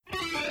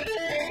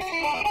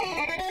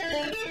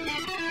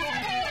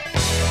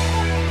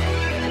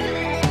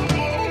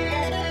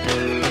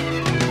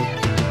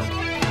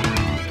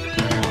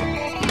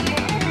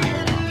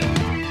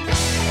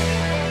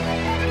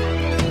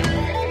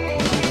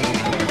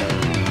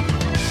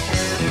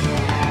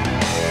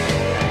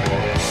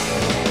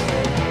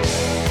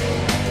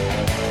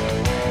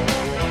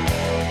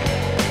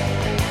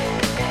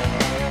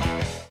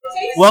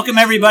Welcome,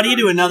 everybody,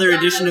 to another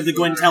edition of the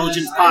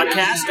Gwintelligence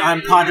Podcast.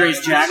 I'm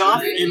Padres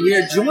Jagoff, and we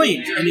are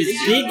joined in his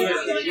big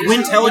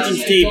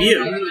Gwintelligence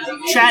debut,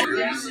 Chat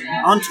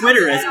on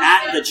Twitter as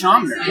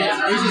 @TheChamner.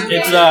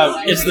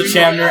 It's the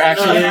Chamner,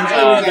 actually.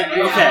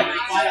 Okay.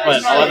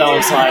 But I'll let that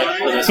one slide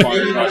for this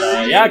one.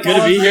 But, yeah, good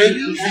to be here.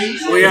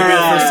 We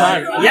are, first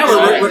time. Yeah,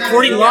 we're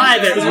recording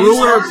live at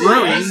Ruler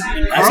Brewing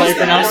in Carlsbad. That's how you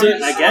pronounce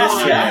it? I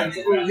guess, yeah.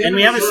 And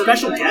we have a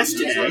special guest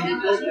today.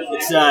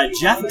 It's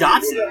Jeff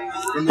Dotson.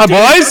 From the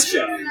Hi, boys.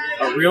 Show.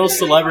 A real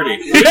celebrity.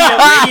 Is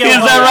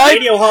that right?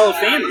 Radio Hall of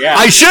Fame. Yeah.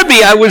 I should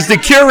be. I was the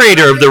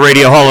curator of the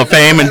Radio Hall of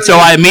Fame, and so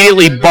I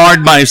immediately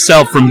barred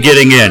myself from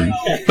getting in.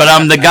 But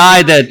I'm the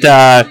guy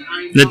that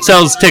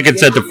sells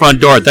tickets at the front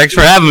door. Thanks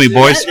for having me,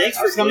 boys. Yeah, thanks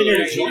for coming here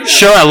to join us.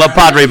 Sure, I love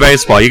Padre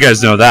baseball. You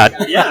guys know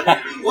that. Yeah.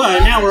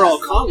 Well, now we're all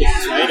colleagues,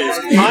 right? As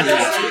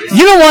podcasters.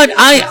 You know what?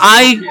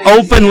 I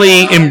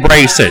openly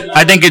embrace it.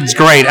 I think it's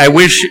great. I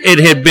wish it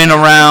had been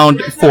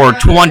around for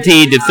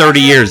 20 to 30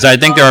 years. I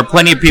think there are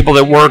plenty of people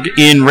that work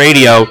in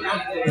radio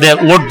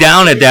that look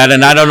down at that,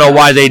 and I don't know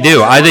why they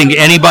do. I think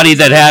anybody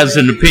that has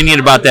an opinion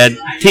about that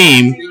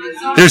team,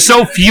 there's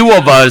so few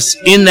of us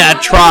in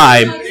that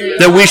tribe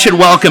that we should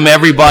welcome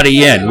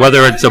everybody in,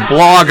 whether it's a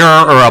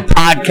blogger or a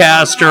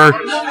podcaster.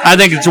 I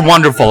think it's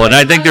wonderful, and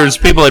I think there's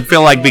people that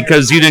feel like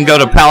because you didn't go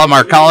to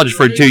Palomar College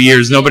for 2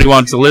 years, nobody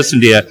wants to listen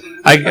to you.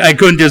 I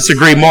couldn't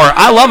disagree more.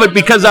 I love it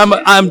because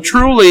I'm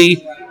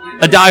truly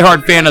a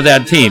diehard fan of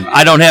that team.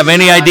 I don't have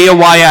any idea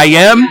why I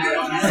am,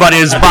 but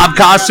as Bob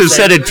Costas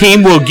said, a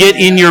team will get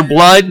in your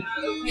blood.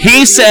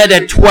 He said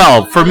at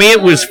 12. For me,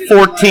 it was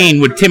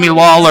 14 with Timmy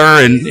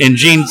Lawler and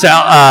Gene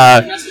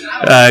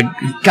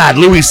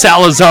Luis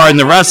Salazar and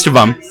the rest of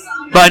them.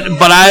 But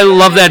I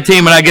love that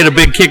team, and I get a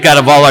big kick out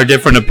of all our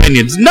different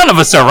opinions. None of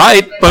us are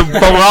right, but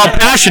we're all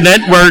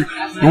passionate.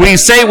 We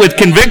say with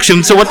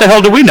conviction, so what the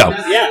hell do we know?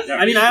 Yeah,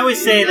 I mean, I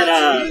always say that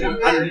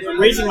I'm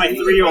raising my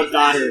 3-year-old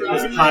daughter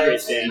as a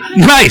Padres fan.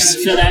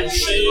 Nice. So that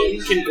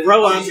she can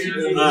grow up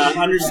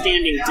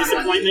understanding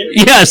disappointment,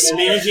 yes,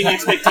 managing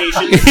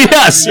expectations,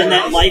 yes, and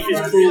that life is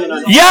cruel and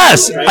unfair.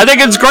 Yes, right? I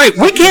think it's great.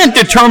 We can't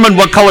determine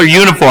what color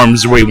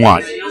uniforms we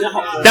want.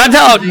 No.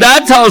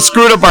 That's how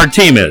screwed up our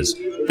team is.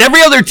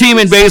 Every other team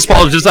in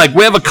baseball is just like,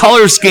 we have a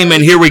color scheme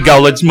and here we go,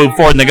 let's move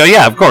forward. And they go,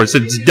 yeah, of course,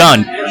 it's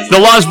done. The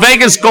Las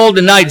Vegas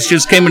Golden Knights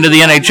just came into the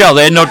NHL.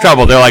 They had no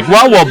trouble. They're like,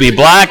 well, we'll be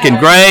black and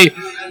gray,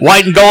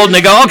 white and gold. And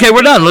they go, okay,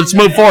 we're done. Let's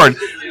move forward.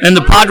 And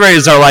the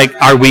Padres are like,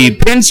 are we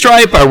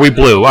pinstripe? Are we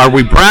blue? Are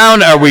we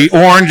brown? Are we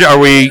orange? Are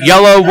we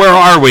yellow? Where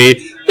are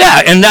we?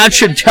 Yeah, and that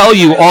should tell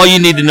you all you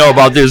need to know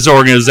about this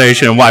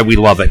organization and why we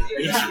love it.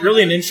 It's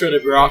really an intro to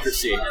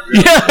bureaucracy.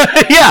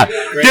 Yeah.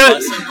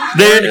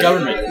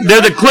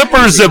 They're the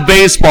Clippers of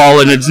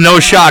baseball, and it's no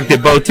shock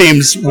that both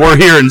teams were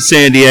here in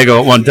San Diego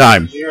at one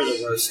time. You're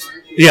the worst.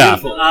 Yeah.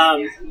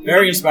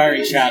 Very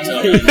inspiring chat.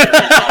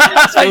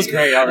 So was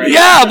great already.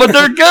 Yeah, but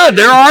they're good.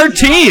 They're our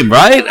team,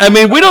 right? I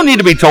mean, we don't need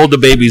to be told the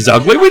baby's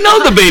ugly. We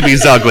know the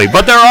baby's ugly,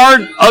 but they're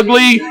our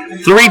ugly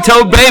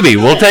 3-toed baby.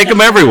 We'll take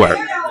them everywhere.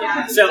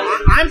 So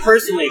I'm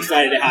personally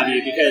excited to have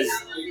you because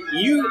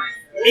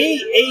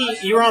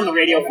you're on the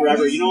radio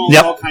forever. You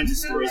know all kinds of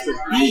stories. But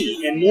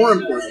B, and more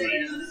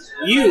importantly,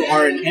 you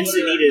are an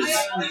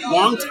Encinitas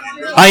long time.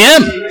 I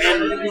am.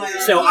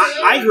 And so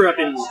I grew up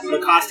in La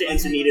Costa,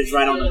 Encinitas,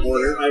 right on the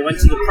border. I went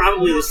to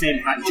probably the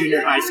same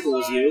junior high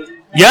school as you.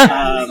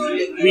 Yeah.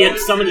 We had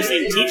some of the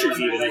same teachers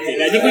even, I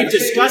think. I think we've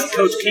discussed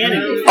Coach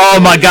Cannon before. Oh,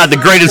 my God, the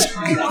greatest.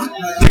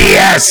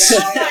 Yes.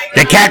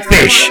 The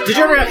catfish. Did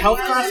you ever have health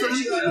class with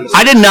him?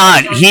 I did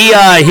not.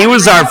 He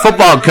was our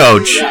football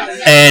coach,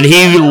 and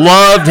he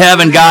loved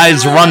having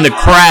guys run the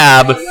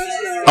crab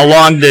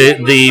along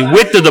the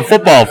width of the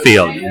football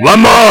field.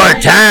 One more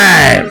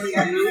time.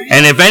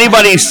 And if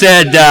anybody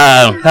said,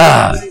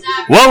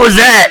 what was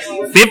that?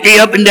 50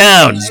 up and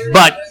downs.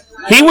 But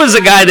he was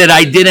a guy that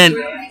I didn't.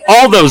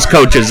 All those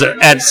coaches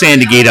at San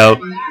Diego,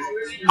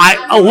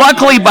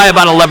 luckily by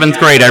about 11th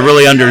grade, I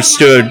really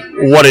understood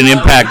what an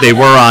impact they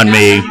were on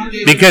me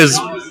because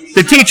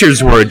the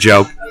teachers were a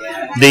joke.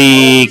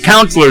 The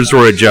counselors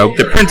were a joke.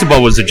 The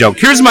principal was a joke.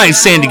 Here's my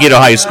San Diego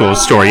High School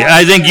story.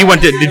 I think you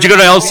went to, did you go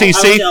to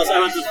LCC? I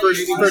went to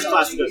first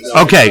class to go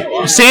to.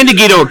 Okay, San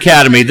Diego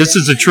Academy, this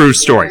is a true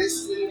story.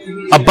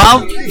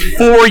 About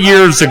 4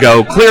 years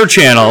ago, Clear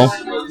Channel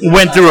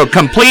went through a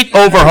complete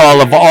overhaul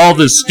of all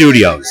the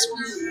studios.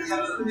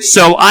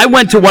 So I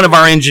went to one of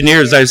our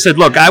engineers. I said,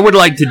 look, I would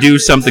like to do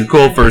something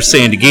cool for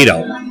San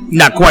Diego.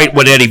 Not quite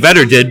what Eddie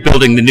Vedder did,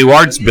 building the new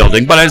arts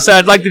building, but I said,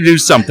 I'd like to do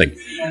something.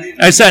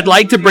 I said, I'd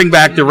like to bring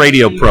back the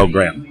radio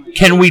program.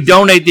 Can we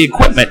donate the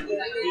equipment?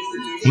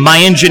 My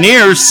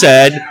engineer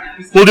said,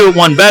 we'll do it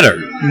one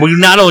better. We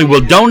not only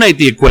will donate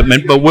the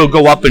equipment, but we'll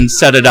go up and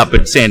set it up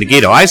at San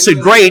Diego. I said,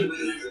 great,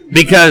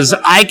 because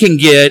I can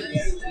get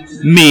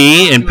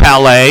me and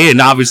Palais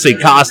and obviously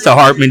Costa,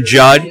 Hartman,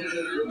 Judd.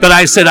 But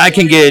I said I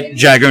can get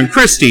Jagger and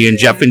Christie and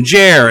Jeff and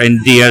Jer and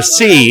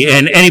DSC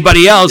and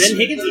anybody else. Ben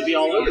Higgins would be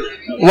all over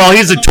that. Well,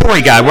 he's a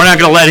Tory guy. We're not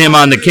going to let him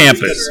on the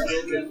campus.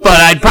 But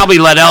I'd probably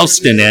let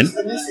Elston in.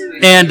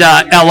 and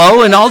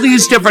Ello and all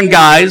these different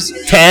guys,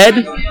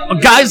 Ted,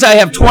 guys I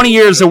have 20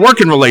 years of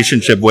working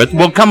relationship with,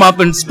 will come up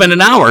and spend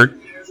an hour.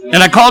 And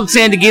I called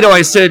San Diego.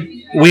 I said,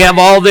 we have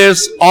all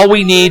this. All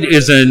we need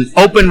is an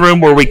open room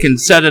where we can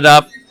set it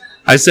up.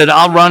 I said,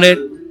 I'll run it.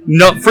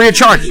 No, free of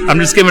charge. I'm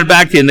just giving it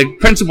back to you. And the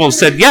principal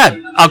said, yeah,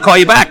 I'll call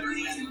you back.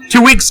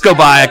 2 weeks go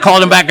by. I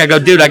called him back. I go,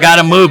 dude, I got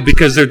to move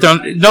because they're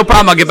no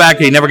problem. I'll get back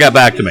to you. He never got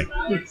back to me.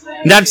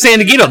 And that's San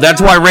Diego. That's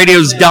why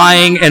radio's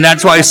dying, and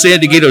that's why San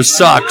Diego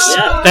sucks.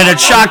 Yeah. And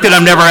it's shocked that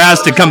I'm never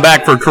asked to come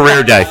back for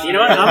career day. You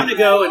know what? I'm going to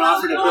go and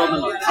offer to build them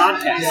a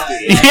podcast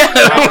studio. Yeah,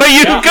 well,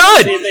 you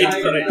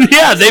could.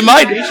 Yeah, they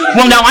might.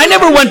 Well, now, I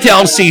never went to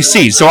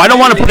LCC, so I don't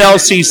want to put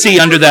LCC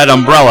under that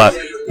umbrella.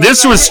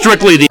 This was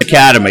strictly the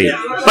academy.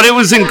 But it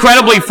was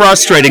incredibly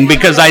frustrating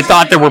because I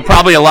thought there were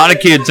probably a lot of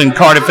kids in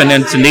Cardiff and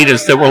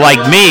Encinitas that were like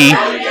me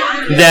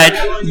that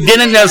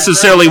didn't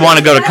necessarily want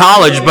to go to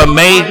college but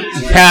may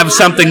have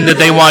something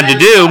that they wanted to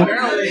do.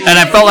 And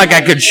I felt like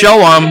I could show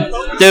them,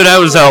 dude, I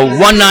was a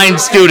 1-9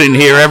 student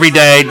here every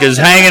day,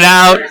 just hanging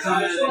out,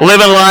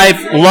 living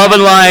life, loving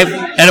life,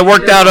 and it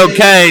worked out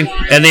okay.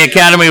 And the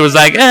academy was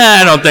like,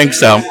 I don't think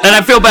so. And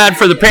I feel bad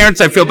for the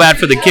parents. I feel bad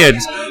for the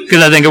kids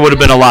because I think it would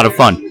have been a lot of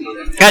fun.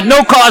 At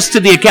no cost to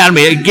the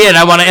academy. Again,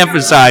 I want to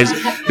emphasize,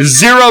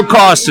 0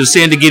 cost to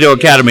San Diego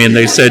Academy, and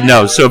they said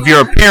no. So if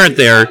you're a parent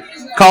there,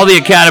 call the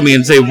academy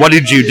and say, what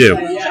did you do?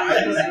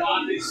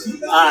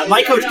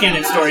 My Coach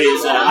Cannon story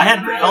is I had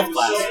a health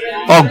class.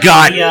 Oh,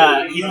 God.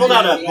 He pulled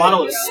out a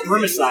bottle of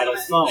spermicidal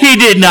foam. He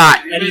did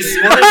not. And he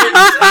squirted it in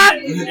his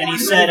hand. And he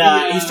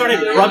said he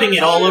started rubbing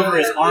it all over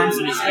his arms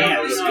and his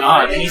hands.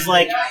 God. And he's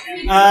like,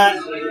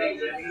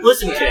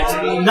 listen, kids,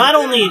 not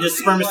only does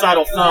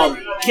spermicidal foam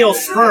kill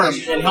sperm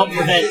and help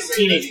prevent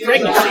teenage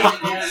pregnancy,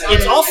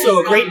 it's also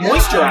a great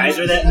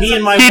moisturizer that me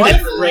and my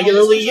wife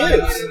regularly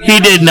use. He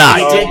did not.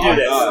 He did do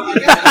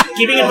this.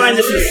 Keeping in mind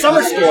this is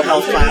summer school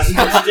health class,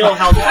 but still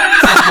health class.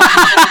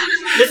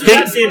 This is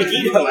not San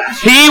Diego,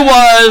 actually.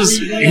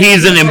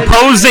 He's an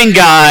imposing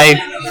guy,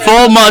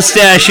 full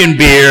mustache and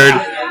beard,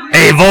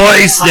 a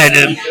voice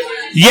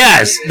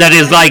that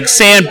is like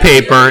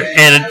sandpaper,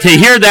 and to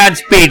hear that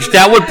speech,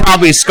 that would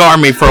probably scar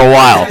me for a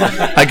while.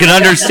 I can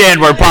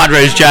understand where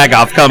Padres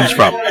Jagoff comes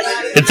from.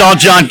 It's all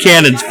John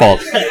Cannon's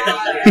fault.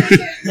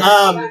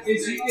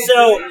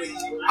 So,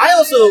 I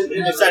also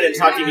am excited to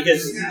talk to you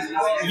because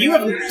you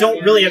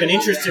don't really have an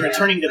interest in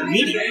returning to the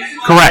media.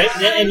 Correct.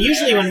 Right? And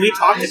usually when we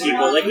talk to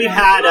people, like we've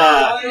had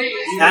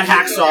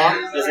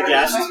Hacksaw as a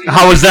guest.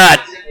 How was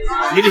that?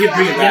 You know,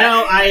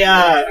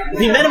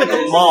 we met him at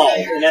the mall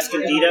in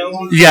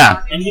Escondido.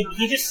 Yeah. And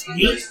he just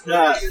ate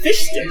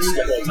fish sticks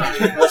the whole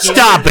time. Like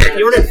Stop it.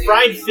 He ordered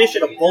fried fish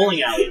at a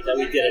bowling alley that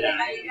we did it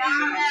at.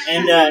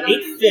 And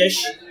ate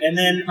fish, and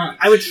then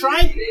I would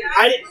try...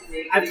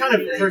 I've kind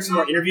of heard some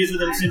more interviews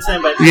with him since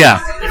then, but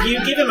if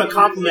you give him a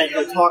compliment,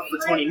 he'll talk for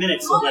 20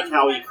 minutes of like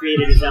how he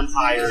created his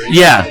empire. And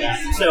yeah. Like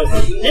that. So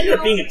it ended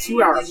up being a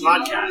 2-hour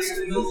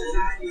podcast.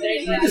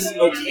 It was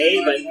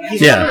okay, but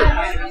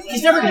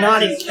he's never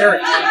not in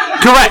character.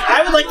 Correct.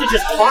 I would like to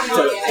just talk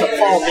to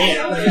Paul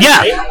Mann. Yeah.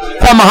 Right?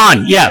 Paul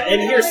Mahan, yeah.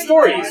 And hear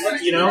stories,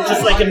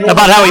 just like in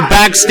about how he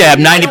backstabbed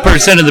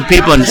 90% of the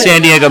people in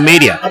San Diego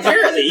media.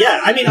 Apparently,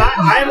 yeah. I mean,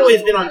 I've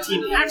always been on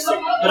Team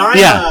Hacksaw, but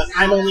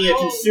I'm only a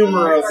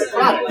consumer of the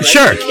product. Right?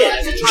 Sure. As a kid,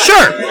 as a child,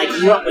 Sure. I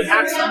grew up with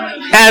Hacksaw.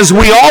 As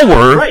we all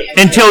were, right.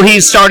 Until he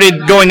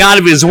started going out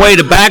of his way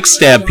to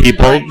backstab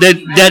people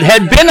that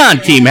had been on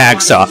Team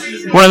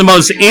Hacksaw. One of the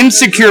most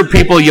insecure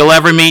people you'll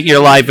ever meet in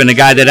your life, and a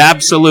guy that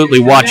absolutely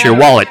watched your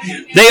wallet.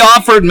 They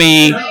offered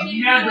me...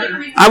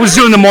 I was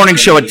doing the morning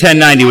show at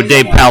 1090 with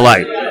Dave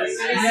Palette,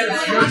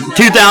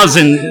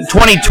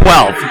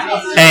 2012,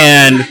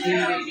 and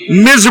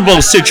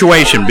miserable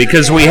situation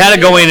because we had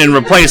to go in and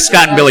replace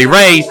Scott and Billy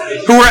Ray,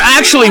 who were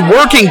actually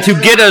working to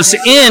get us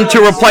in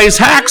to replace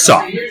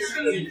Hacksaw.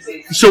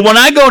 So when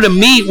I go to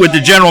meet with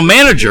the general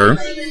manager,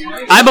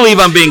 I believe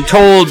I'm being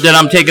told that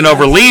I'm taking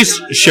over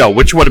Lee's show,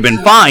 which would have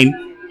been fine,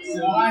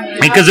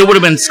 because it would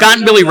have been Scott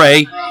and Billy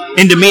Ray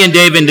into me and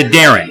Dave into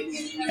Darren.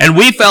 And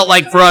we felt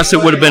like for us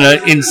it would have been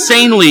an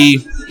insanely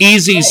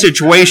easy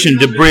situation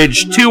to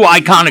bridge 2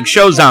 iconic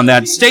shows on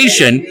that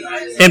station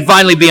and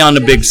finally be on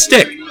the big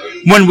stick.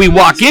 When we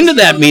walk into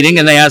that meeting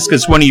and they ask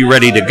us, when are you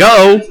ready to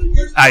go?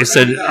 I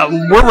said,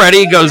 we're ready.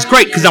 He goes,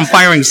 great, because I'm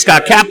firing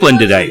Scott Kaplan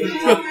today.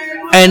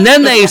 And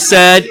then they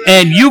said,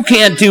 and you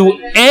can't do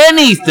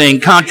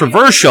anything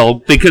controversial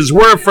because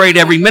we're afraid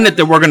every minute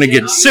that we're going to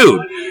get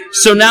sued.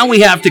 So now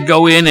we have to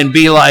go in and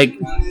be like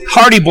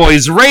Hardy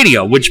Boys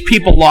Radio, which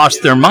people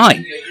lost their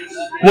mind.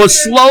 Well,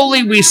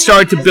 slowly we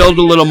start to build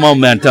a little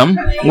momentum.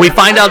 We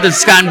find out that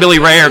Scott and Billy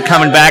Ray are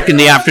coming back in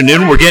the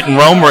afternoon. We're getting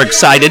Rome. We're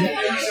excited.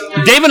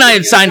 Dave and I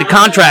had signed a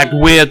contract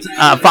with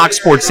Fox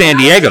Sports San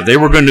Diego. They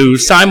were going to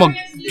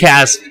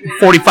simulcast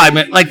 45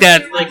 minutes, like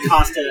that. Like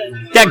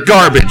Costa. That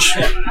garbage.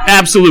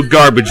 Absolute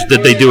garbage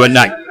that they do at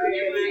night.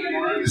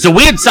 So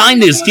we had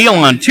signed this deal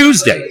on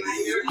Tuesday.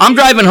 I'm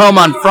driving home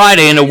on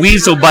Friday, and a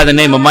weasel by the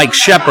name of Mike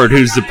Shepard,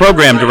 who's the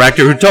program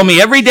director, who told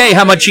me every day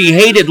how much he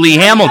hated Lee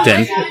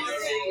Hamilton.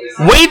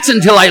 waits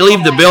until I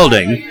leave the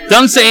building,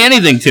 doesn't say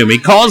anything to me,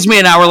 calls me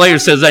an hour later,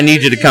 says, I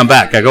need you to come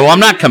back. I go, well, I'm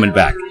not coming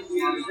back.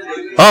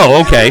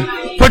 Oh, okay.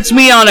 Puts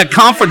me on a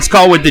conference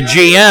call with the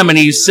GM, and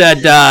he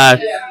said,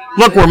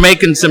 look, we're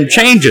making some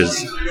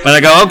changes. And I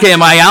go, okay,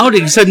 am I out?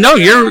 He said, no,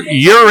 you're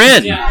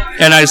in.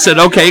 And I said,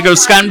 okay. He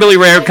goes, Scott and Billy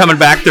Ray are coming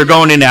back. They're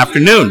going in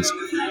afternoons.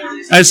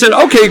 I said,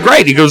 okay,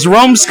 great. He goes,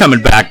 Rome's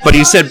coming back. But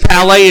he said,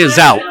 Palais is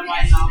out.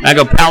 I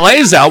go, Palais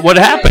is out? What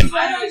happened?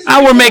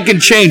 We're making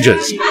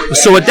changes.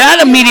 So at that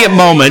immediate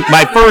moment,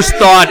 my first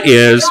thought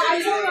is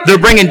they're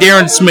bringing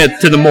Darren Smith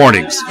to the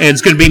mornings. And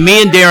it's going to be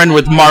me and Darren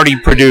with Marty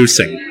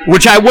producing,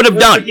 which I would have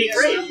done.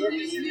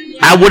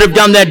 I would have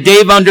done that.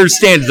 Dave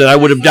understands that I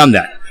would have done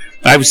that.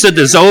 I've said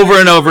this over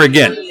and over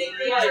again.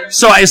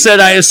 So I said,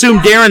 I assume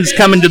Darren's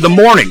coming to the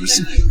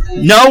mornings.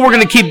 No, we're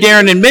going to keep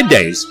Darren in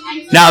middays.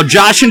 Now,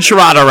 Josh and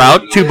Sherrod are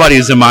out, two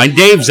buddies of mine.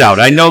 Dave's out.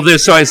 I know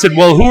this. So I said,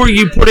 well, who are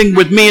you putting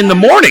with me in the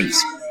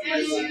mornings?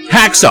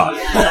 Hacksaw.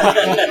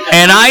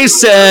 And I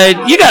said,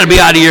 you got to be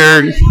out of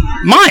your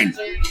mind.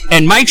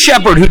 And Mike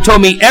Shepard, who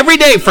told me every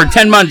day for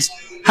 10 months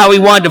how he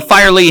wanted to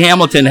fire Lee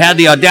Hamilton, had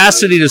the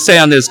audacity to say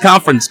on this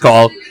conference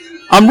call,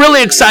 I'm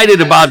really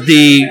excited about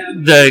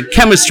the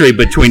chemistry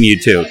between you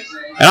two.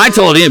 And I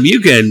told him, you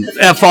can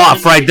F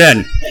off right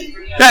then.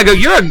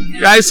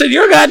 I said,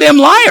 you're a goddamn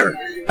liar.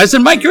 I said,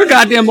 Mike, you're a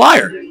goddamn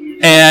liar.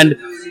 And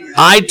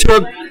I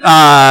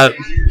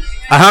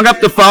hung up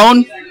the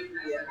phone,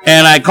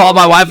 and I called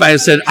my wife. I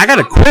said, I got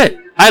to quit.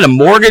 I had a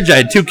mortgage. I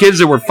had two kids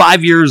that were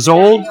 5 years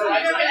old.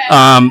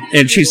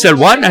 And she said,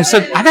 what? And I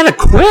said, I got to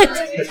quit.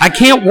 I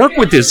can't work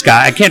with this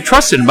guy. I can't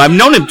trust him. I've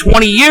known him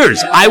 20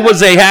 years. I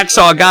was a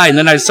Hacksaw guy, and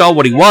then I saw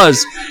what he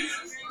was.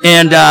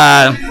 And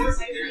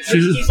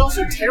he's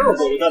also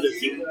terrible with other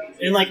people.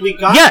 And we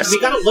got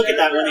to look at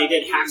that when they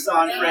did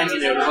Hacksaw and Friends,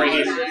 and they were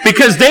bringing,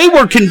 because they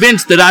were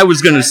convinced that I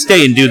was going to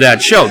stay and do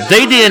that show.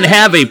 They didn't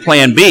have a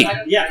plan B.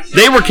 Yeah.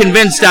 They were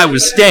convinced I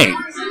was staying.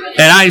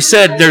 And I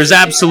said, there's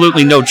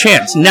absolutely no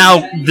chance.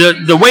 Now,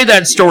 the way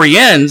that story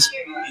ends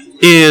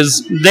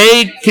is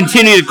they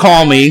continue to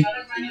call me,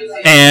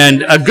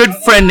 and a good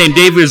friend named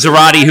David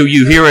Zarate, who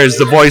you hear as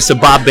the voice of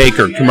Bob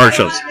Baker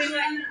commercials,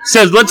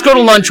 says, let's go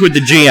to lunch with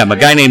the GM, a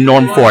guy named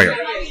Norm Foyer.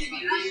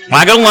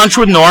 I go to lunch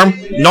with Norm.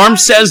 Norm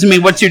says to me,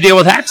 what's your deal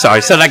with Hacksaw?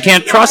 I said, I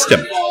can't trust him.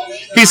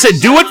 He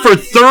said, do it for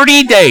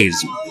 30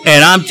 days.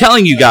 And I'm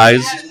telling you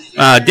guys,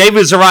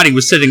 David Zarate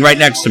was sitting right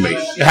next to me.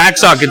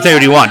 Hacksaw can say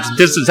what he wants.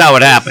 This is how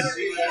it happened.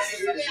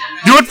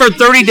 Do it for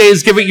 30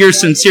 days. Give it your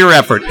sincere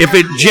effort. If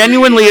it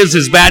genuinely is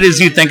as bad as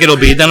you think it'll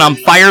be, then I'm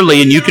fire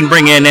Lee, and you can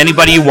bring in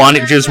anybody you want.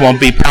 It just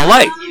won't be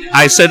Palais.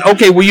 I said,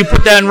 okay, will you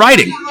put that in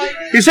writing?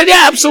 He said,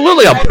 yeah,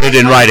 absolutely, I'll put it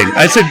in writing.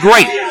 I said,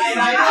 great.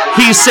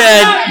 He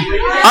said,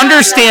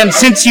 understand,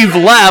 since you've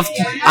left,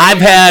 I've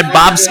had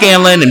Bob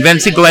Scanlon and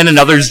Vince Glenn and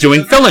others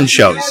doing fill-in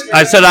shows.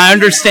 I said, I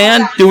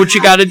understand. Do what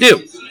you got to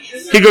do.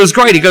 He goes,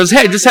 great. He goes,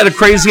 hey, I just had a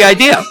crazy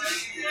idea.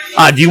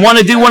 Do you want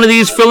to do one of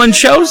these fill-in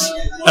shows?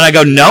 And I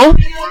go, no.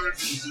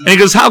 And he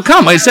goes, how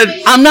come? I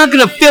said, I'm not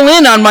going to fill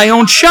in on my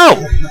own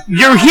show.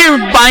 You're here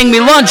buying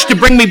me lunch to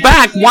bring me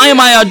back. Why am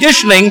I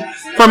auditioning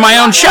for my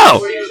own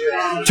show?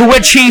 To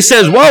which he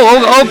says,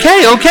 whoa,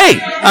 okay.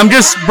 I'm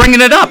just bringing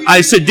it up.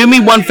 I said, do me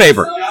one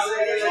favor.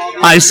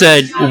 I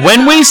said,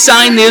 when we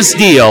sign this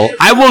deal,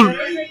 I will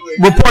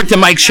report to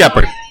Mike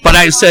Shepard. But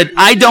I said,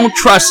 I don't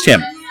trust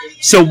him.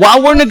 So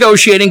while we're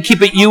negotiating,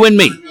 keep it you and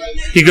me.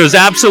 He goes,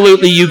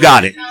 absolutely, you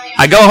got it.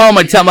 I go home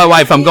and tell my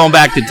wife I'm going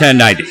back to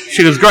 1090.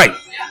 She goes, great.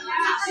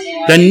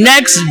 The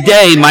next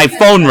day, my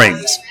phone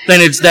rings.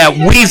 Then it's that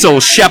weasel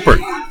Shepard.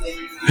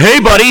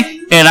 Hey, buddy.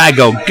 And I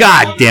go,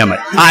 God damn it.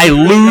 I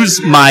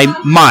lose my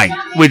mind,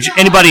 which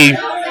anybody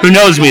who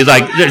knows me is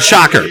like,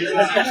 shocker.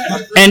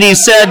 And he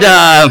said,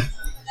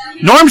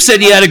 Norm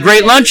said you had a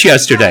great lunch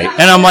yesterday.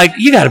 And I'm like,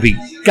 you got to be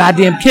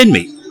goddamn kidding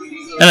me.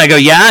 And I go,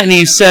 yeah. And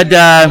he said,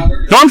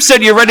 Norm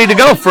said you're ready to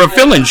go for a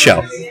fill-in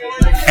show.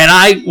 And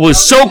I was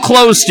so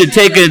close to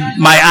taking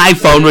my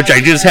iPhone, which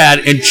I just had,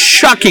 and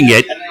chucking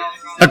it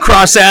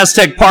across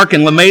Aztec Park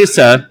in La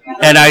Mesa.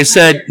 And I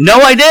said, no,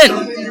 I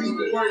didn't.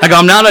 I go,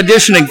 I'm not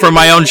auditioning for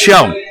my own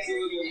show.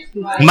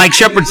 Mike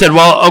Shepard said,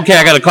 well, okay,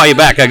 I got to call you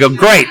back. I go,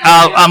 great.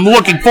 I'm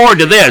looking forward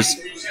to this.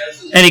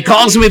 And he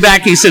calls me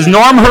back. He says,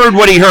 Norm heard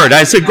what he heard.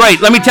 I said,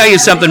 great. Let me tell you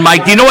something,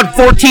 Mike. Do you know what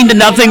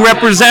 14-0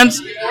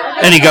 represents?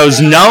 And he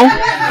goes, no.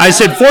 I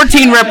said,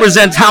 14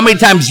 represents how many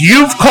times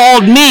you've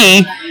called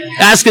me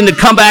asking to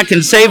come back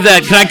and save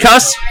that. Can I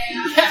cuss?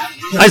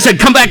 I said,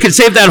 come back and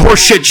save that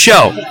horseshit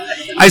show.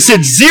 I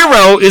said,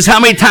 0 is how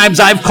many times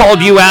I've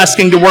called you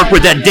asking to work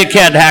with that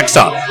dickhead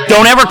Hacksaw.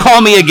 Don't ever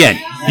call me again.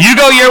 You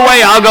go your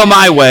way, I'll go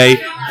my way.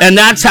 And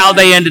that's how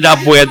they ended up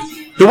with,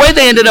 the way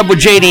they ended up with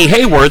J.D.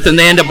 Hayworth and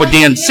they end up with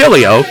Dan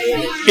Cilio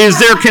is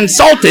their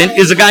consultant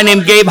is a guy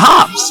named Gabe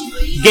Hobbs.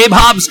 Gabe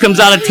Hobbs comes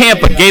out of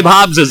Tampa. Gabe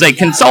Hobbs is a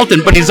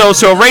consultant, but he's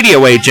also a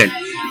radio agent.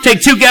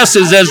 Take two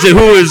guesses as to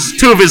who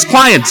two of his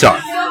clients are.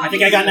 I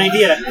think I got an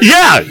idea.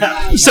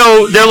 Yeah.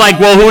 So they're like,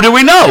 well, who do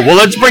we know? Well,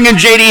 let's bring in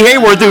J.D.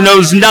 Hayworth, who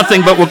knows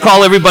nothing but will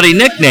call everybody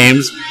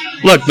nicknames.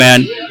 Look,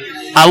 man,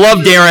 I love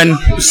Darren,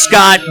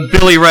 Scott,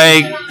 Billy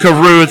Ray,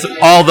 Caruth,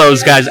 all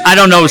those guys. I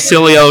don't know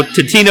Cilio.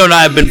 Totino and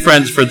I have been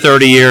friends for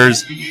 30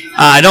 years.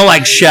 I don't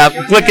like Shep.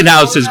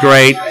 Glickenhaus is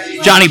great.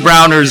 Johnny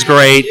Browner is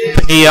great.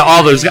 Yeah,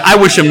 all those guys. I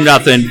wish them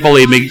nothing,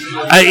 believe me.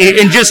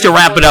 And just to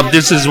wrap it up,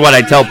 this is what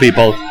I tell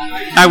people.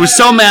 I was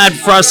so mad,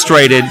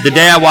 frustrated the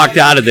day I walked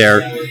out of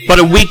there, but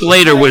a week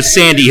later was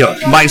Sandy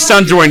Hook. My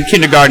sons were in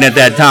kindergarten at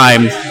that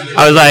time.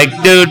 I was like,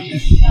 dude,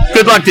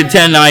 good luck to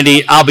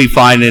 1090. I'll be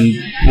fine. And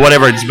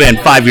whatever it's been,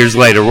 5 years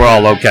later, we're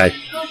all okay.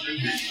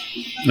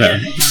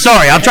 Yeah.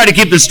 Sorry, I'll try to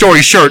keep the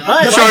story short. No,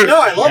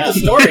 I love the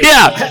story.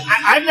 Yeah.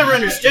 I've never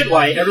understood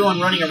why everyone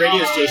running a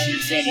radio station in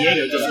San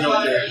Diego doesn't know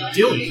what they're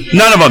doing.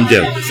 None of them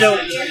do. So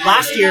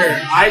last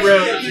year, I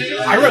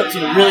wrote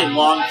some really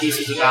long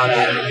pieces about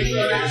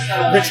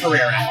Rich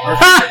Herrera.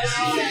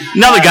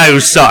 Another guy who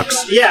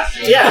sucks. Yeah.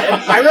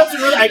 I wrote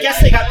some really. I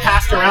guess they got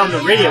passed around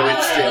the radio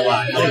industry a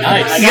lot.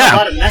 I got a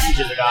lot of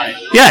messages about it.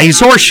 Yeah,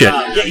 he's horseshit.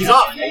 Yeah, he's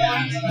awful.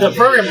 The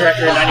program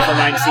director at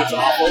 94.9 seems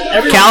awful.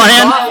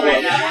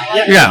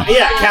 Callahan?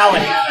 Yeah,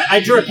 Callahan. I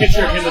drew a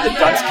picture of him with a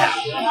dunce cap.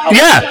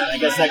 I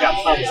guess that got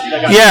published.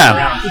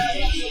 Around.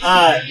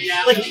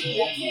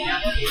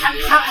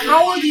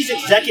 How are these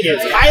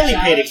executives, highly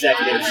paid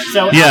executives,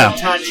 so out of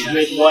touch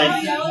with what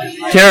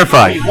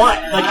Terrified. they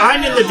want? Like,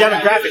 I'm in the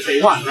demographic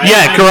they want, right?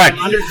 Yeah, correct.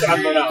 I'm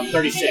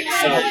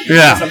 36, so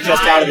yeah. I'm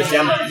just out of the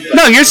demo.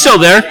 No, you're still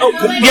there. Oh,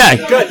 good. Yeah.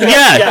 Good.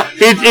 Yeah.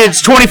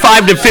 It's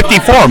 25 to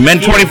 54. Men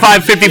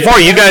 25, 54.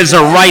 You guys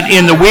are right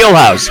in the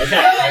wheelhouse.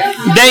 Okay.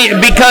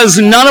 Because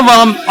none of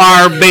them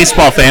are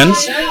baseball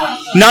fans.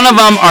 None of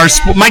them are.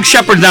 Mike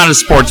Shepard's not a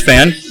sports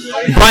fan.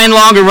 Brian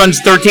Long, who runs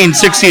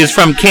 1360, is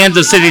from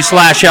Kansas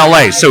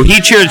City/LA. So he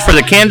cheers for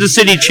the Kansas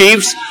City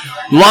Chiefs,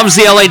 loves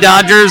the LA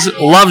Dodgers,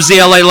 loves the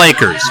LA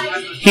Lakers.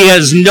 He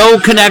has no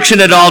connection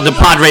at all to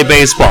Padre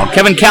baseball.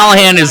 Kevin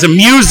Callahan is a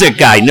music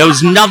guy,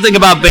 knows nothing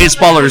about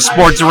baseball or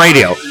sports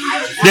radio.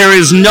 There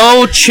is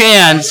no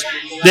chance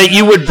that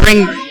you would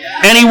bring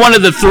any one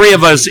of the three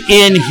of us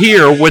in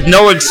here with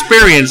no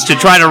experience to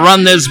try to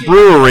run this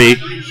brewery,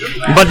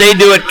 but they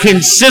do it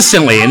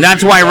consistently, and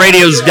that's why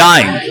radio's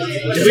dying.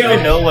 Do we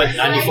even know what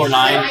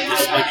 94.9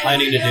 is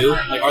planning to do?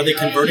 Like, are they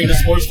converting to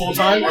sports full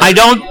time?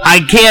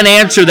 I can't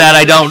answer that.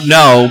 I don't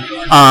know.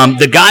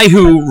 The guy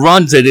who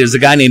runs it is a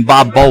guy named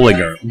Bob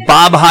Bollinger.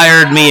 Bob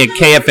hired me at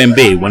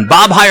KFMB. When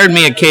Bob hired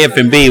me at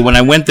KFMB, when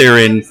I went there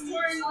in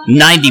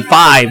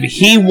 95,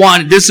 he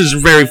wanted, this is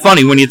very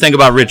funny when you think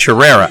about Rich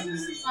Herrera,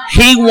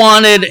 he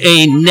wanted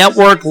a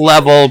network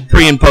level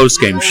pre and post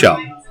game show.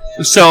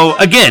 So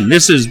again,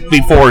 this is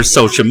before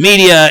social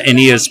media and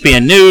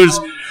ESPN News.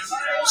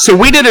 So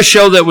we did a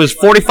show that was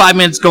 45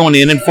 minutes going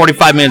in and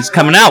 45 minutes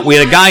coming out. We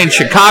had a guy in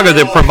Chicago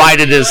that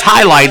provided us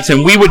highlights,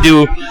 and we would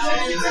do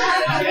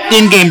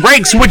in-game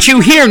breaks, which you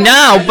hear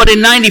now, but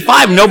in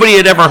 95, nobody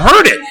had ever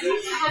heard it.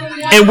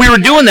 And we were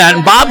doing that,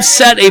 and Bob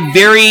set a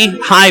very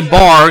high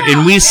bar,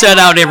 and we set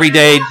out every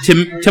day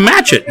to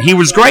match it. He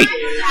was great.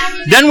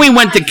 Then we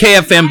went to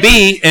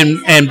KFMB,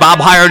 and Bob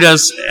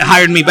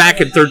hired me back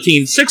at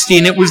 1360,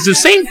 and it was the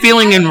same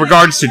feeling in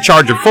regards to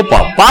Charger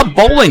football. Bob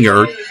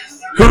Bollinger,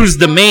 who's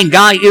the main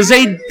guy, is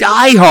a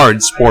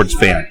diehard sports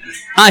fan.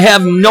 I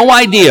have no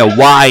idea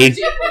why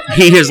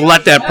he has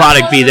let that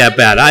product be that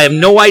bad. I have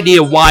no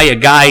idea why a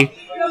guy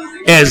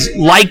as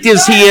liked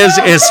as he is,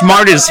 as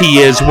smart as he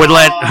is, would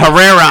let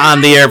Herrera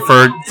on the air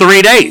for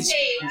 3 days.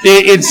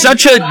 It's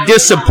such a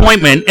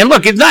disappointment. And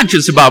look, it's not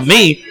just about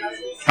me.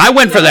 I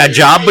went for that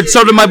job, but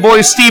so did my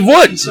boy Steve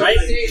Woods. Right?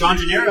 John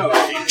Gennaro.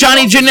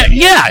 Johnny Gennaro,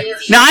 yeah.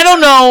 Now, I don't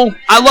know.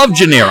 I love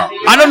Gennaro.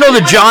 I don't know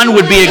that John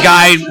would be a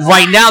guy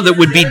right now that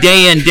would be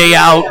day in, day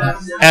out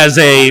as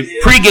a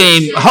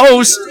pregame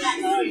host.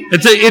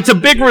 It's a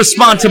big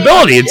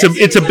responsibility.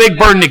 It's a big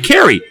burden to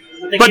carry.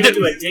 But to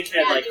a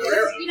dickhead like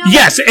Herrera.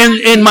 Yes,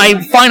 and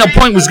my final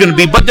point was going to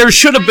be, but there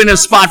should have been a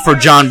spot for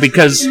John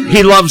because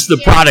he loves the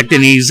product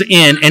and he's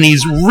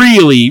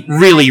really,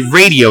 really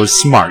radio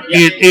smart.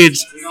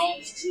 It's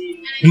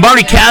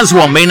Marty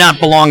Caswell may not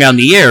belong on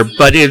the air,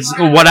 but it's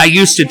what I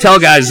used to tell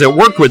guys that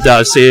work with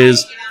us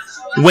is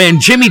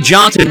when Jimmy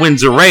Johnson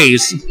wins a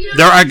race,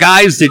 there are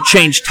guys that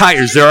change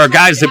tires. There are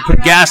guys that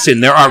put gas in.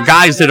 There are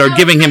guys that are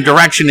giving him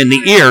direction in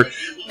the ear.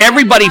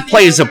 Everybody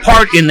plays a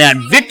part in that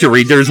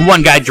victory. There's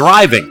one guy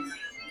driving.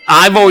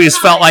 I've always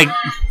felt like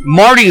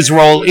Marty's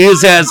role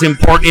is as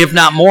important, if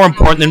not more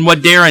important, than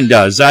what Darren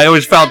does. I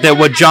always felt that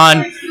what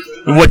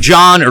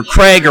John or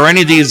Craig or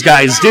any of these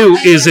guys do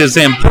is as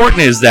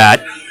important as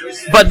that.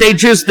 But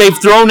they've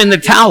thrown in the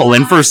towel.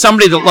 And for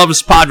somebody that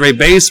loves Padre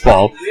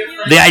baseball,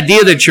 the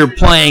idea that you're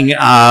playing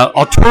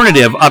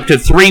alternative up to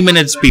 3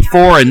 minutes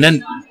before and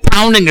then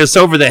pounding us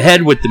over the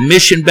head with the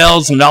mission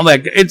bells and all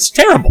that, it's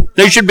terrible.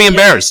 They should be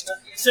embarrassed.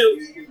 So,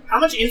 how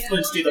much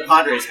influence do the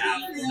Padres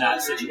have in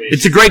that situation?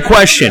 It's a great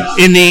question.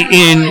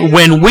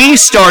 When we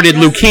started,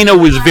 Lucchino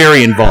was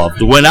very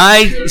involved. When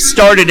I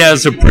started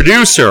as a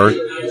producer,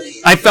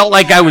 I felt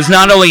like I was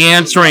not only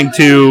answering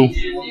to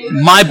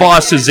my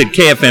bosses at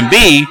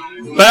KFMB,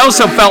 but I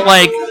also felt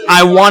like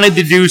I wanted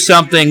to do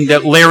something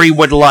that Larry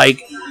would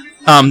like,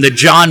 that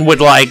John would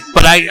like,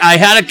 but I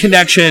had a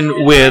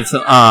connection with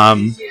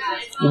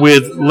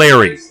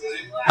Larry.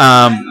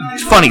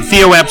 It's funny,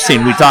 Theo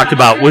Epstein, we talked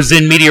about, was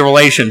in media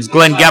relations.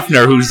 Glenn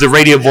Geffner, who's the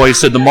radio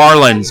voice of the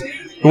Marlins,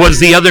 was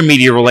the other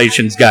media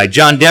relations guy.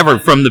 John Dever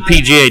from the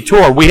PGA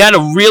Tour. We had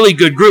a really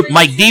good group.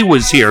 Mike D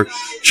was here.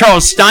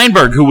 Charles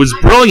Steinberg, who was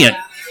brilliant.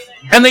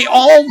 And they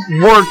all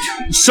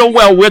worked so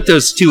well with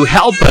us to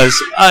help us,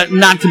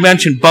 not to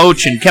mention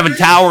Boch and Kevin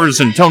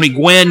Towers and Tony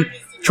Gwynn,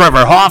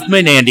 Trevor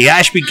Hoffman, Andy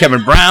Ashby,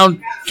 Kevin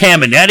Brown,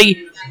 Cam and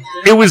Eddie.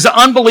 It was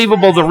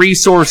unbelievable the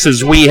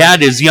resources we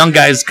had as young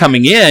guys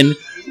coming in,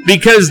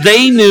 because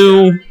they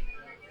knew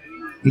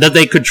that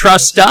they could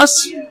trust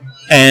us,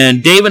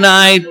 and Dave and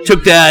I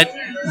took that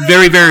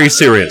very, very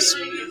serious.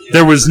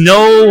 There was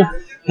no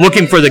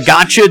looking for the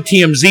gotcha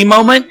TMZ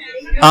moment,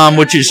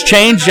 which has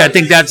changed. I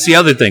think that's the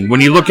other thing.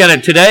 When you look at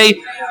it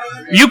today,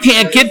 you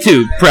can't get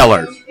to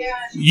Preller.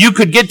 You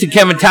could get to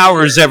Kevin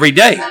Towers every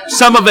day.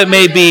 Some of it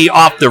may be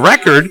off the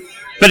record,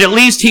 but at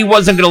least he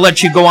wasn't going to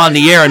let you go on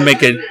the air and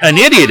make an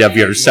idiot of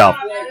yourself.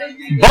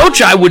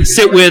 Boch I would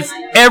sit with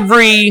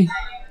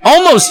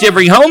almost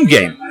every home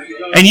game.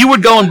 And you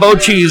would go in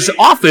Bochy's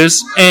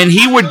office, and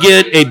he would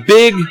get a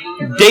big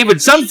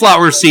David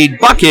Sunflower Seed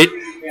bucket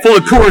full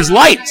of Coors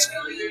Lights.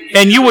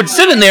 And you would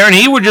sit in there, and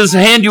he would just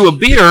hand you a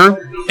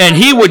beer, and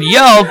he would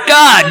yell,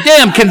 "God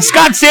damn, can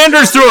Scott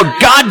Sanders throw a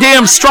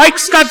goddamn strike?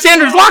 Scott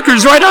Sanders'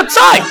 locker's right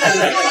outside."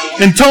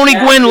 And Tony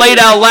Gwynn laid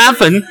out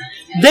laughing.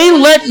 They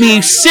let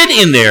me sit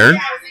in there.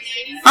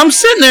 I'm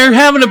sitting there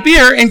having a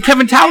beer, and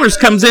Kevin Towers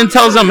comes in and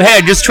tells them, "Hey,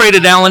 I just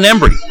traded Alan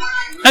Embry."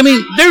 I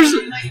mean,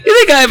 you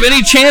think I have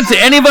any chance,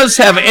 any of us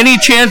have any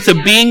chance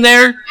of being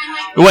there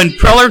when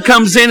Preller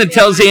comes in and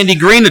tells Andy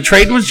Green the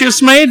trade was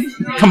just made?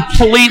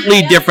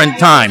 Completely different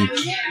time.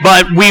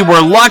 But we were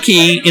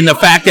lucky in the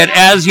fact that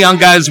as young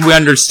guys, we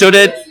understood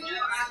it.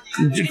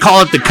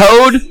 Call it the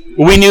code.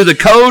 We knew the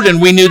code, and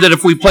we knew that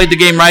if we played the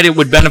game right, it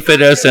would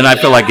benefit us, and I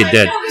feel like it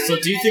did. So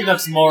do you think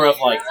that's more of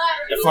like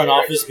the front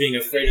office being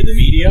afraid of the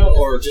media,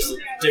 or just a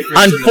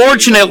difference?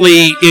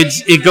 Unfortunately,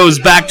 it goes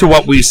back to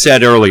what we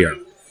said earlier.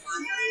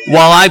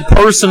 While I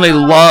personally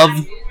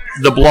love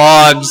the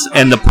blogs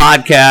and the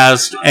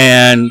podcast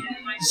and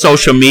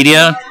social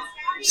media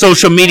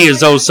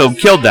has also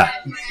killed that.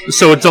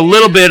 So it's a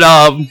little bit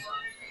of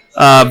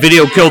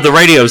video killed the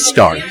radio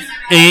star.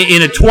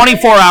 In a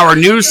 24-hour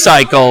news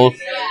cycle,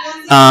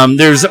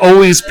 there's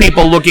always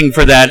people looking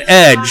for that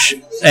edge,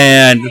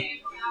 and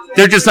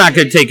they're just not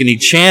going to take any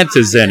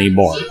chances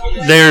anymore.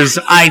 There's,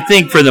 I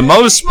think, for the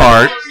most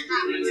part,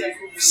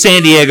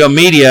 San Diego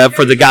media,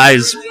 for the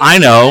guys I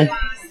know,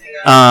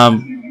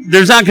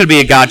 there's not going to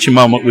be a gotcha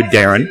moment with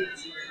Darren.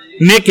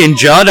 Nick and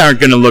Judd aren't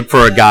going to look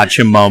for a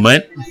gotcha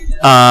moment.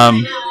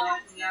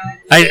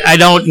 I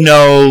don't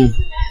know.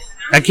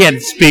 I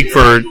can't speak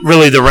for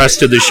really the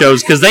rest of the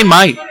shows because they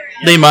might.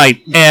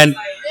 And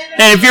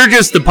if you're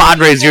just the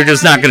Padres, you're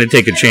just not going to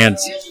take a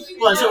chance.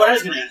 Well, so what I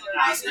was going to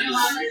ask is,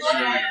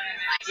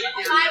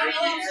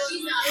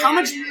 how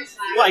much,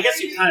 well, I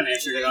guess you kind of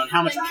answered it on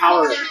how much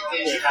power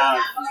they have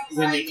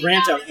when they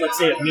grant a, let's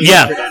say, a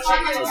media credential.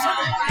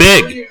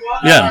 Big.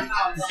 Yeah.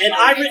 And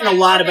I've written a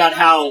lot about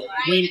how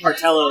Wayne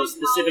Partello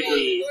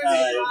specifically,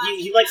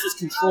 he likes to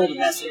control the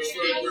message.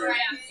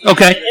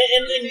 Okay.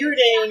 And in your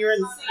day, when you were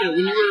when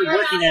you were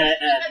working at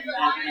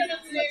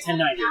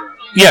 1090.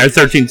 Yeah,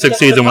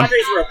 1360. The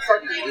Padres were a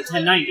partner with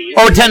 1090.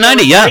 Oh,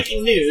 1090, yeah.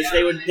 Breaking news,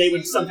 they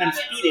would sometimes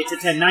feed it to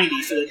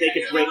 1090 so that they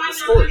could break the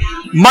story.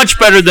 Much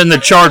better than the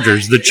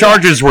Chargers. The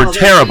Chargers were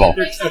terrible.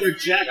 They're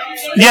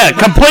jagoffs. Yeah,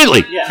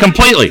 completely. Yeah.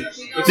 Completely.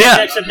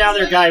 Except now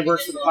their guy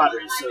works for the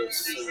Padres, so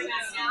it's...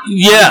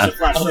 yeah.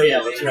 Oh,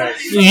 yeah, that's right.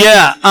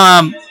 Yeah,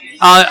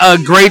 a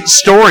great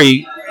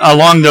story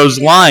along those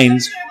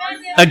lines.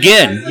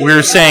 Again, we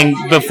were saying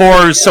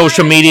before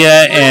social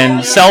media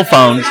and cell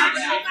phones,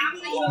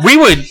 we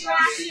would,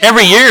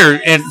 every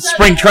year in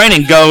spring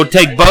training, go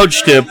take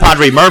Boch to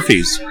Padre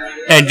Murphy's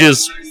and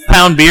just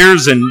pound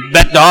beers and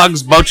bet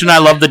dogs. Boch and I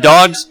love the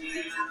dogs.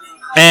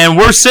 And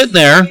we're sitting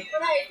there,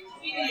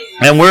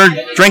 and we're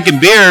drinking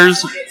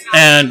beers,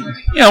 and,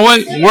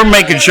 we're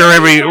making sure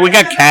we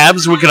got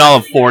cabs, we can all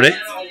afford it.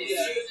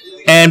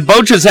 And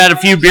Boch has had a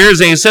few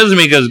beers, and he says to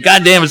me, he goes,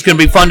 "God damn, it's going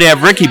to be fun to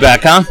have Ricky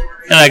back, huh?"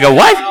 And I go,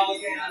 "What?"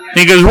 And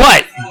he goes,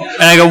 "What?"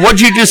 And I go,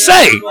 "What'd you just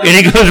say?" And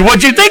he goes,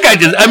 "What'd you think I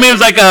just..." I mean,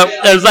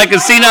 it was like a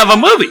scene out of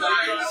a movie.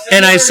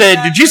 And I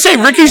said, "Did you say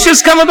Ricky's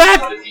just coming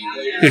back?"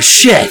 He goes,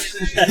 "Shit."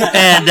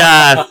 And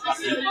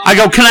I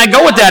go, "Can I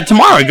go with that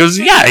tomorrow?" He goes,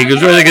 "Yeah." He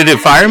goes, "What are they going to do,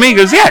 fire me?" He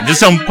goes, "Yeah,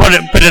 just don't put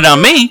it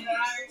on me."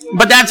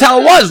 But that's how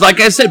it was. Like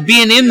I said,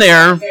 being in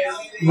there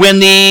when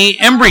the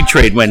Embry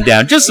trade went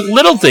down, just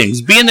little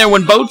things, being there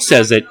when Boch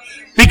says it,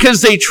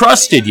 because they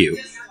trusted you.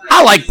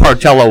 I like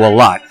Partello a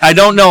lot. I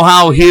don't know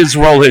how his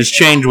role has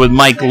changed with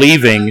Mike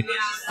leaving.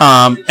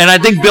 And I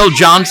think Bill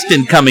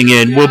Johnston coming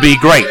in will be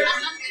great.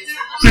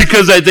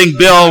 Because I think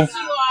Bill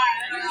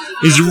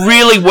is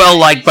really well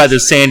liked by the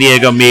San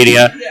Diego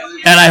media.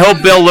 And and I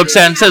hope Bill looks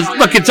at it and says,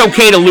 look, it's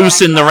okay to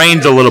loosen the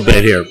reins a little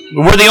bit here.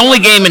 We're the only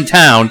game in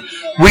town.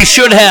 We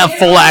should have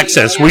full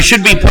access. We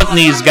should be putting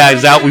these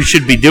guys out. We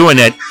should be doing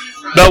it.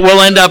 But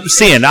we'll end up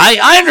seeing.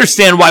 I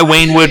understand why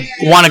Wayne would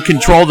want to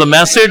control the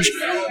message,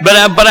 but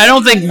I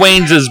don't think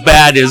Wayne's as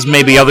bad as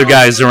maybe other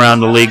guys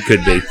around the league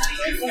could be.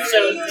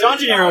 So John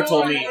Gennaro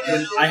told me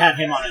when I had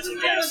him on as a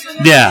guest.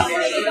 Yeah.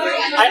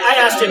 I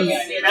asked him,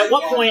 at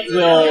what point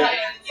will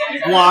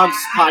blogs,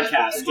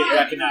 podcasts get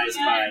recognized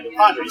by the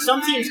Padres?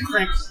 Some teams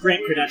grant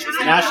credentials.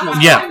 The Nationals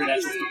grant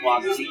credentials to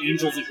bloggers. The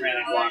Angels have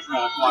granted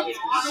bloggers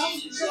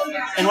credentials.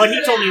 And what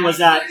he told me was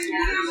that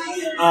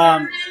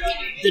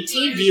the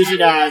team views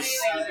it as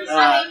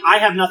I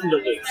have nothing to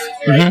lose.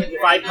 Right?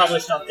 If I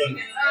publish something,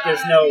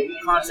 there's no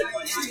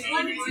consequence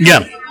to me.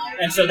 Yeah.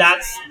 And so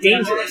that's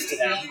dangerous to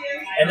them.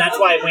 And that's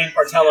why Wayne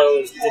Partello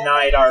has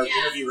denied our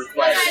interview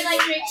request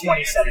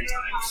 27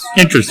 times.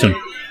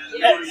 Interesting.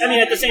 I mean,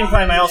 at the same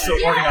time, I also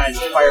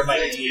organized Fire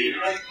Mike D.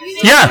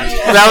 Yeah,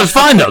 that was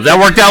fine, though. That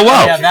worked out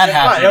well. Yeah, that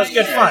happened. That was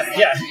good fun,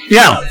 yeah.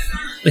 Yeah.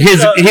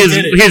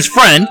 His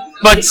friend,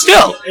 but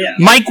still, Yeah.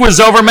 Mike was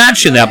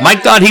overmatched in that.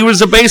 Mike thought he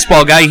was a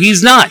baseball guy.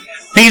 He's not.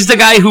 He's the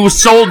guy who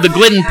sold the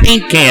Glidden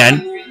paint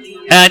can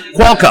at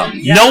Qualcomm.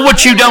 Yeah. Know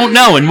what you don't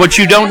know, and what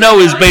you don't know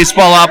is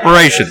baseball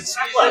operations.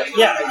 Well,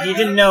 yeah, he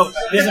didn't know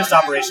business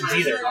operations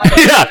either.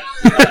 Yeah.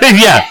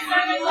 Yeah.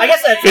 I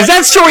guess that's... Is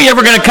that story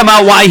ever going to come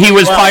out why he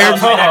was fired?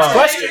 That's my next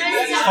question.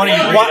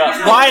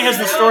 Why has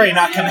the story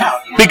not come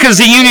out? Because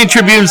the Union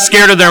Tribune's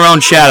scared of their own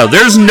shadow.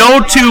 There's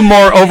no two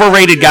more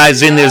overrated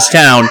guys in this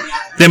town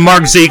than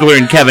Mark Ziegler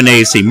and Kevin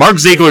Acee. Mark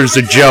Ziegler's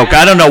a joke.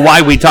 I don't know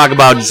why we talk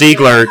about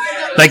Ziegler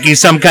like he's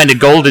some kind of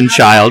golden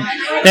child.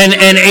 And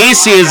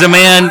Acee is a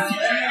man,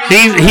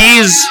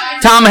 he's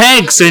Tom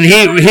Hanks, and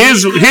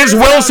his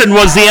Wilson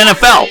was the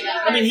NFL.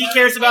 I mean, he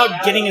cares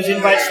about getting his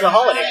invites to the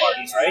holiday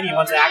parties, right? He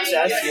wants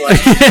access.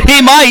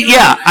 He might,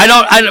 yeah. I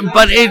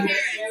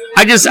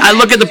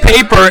look at the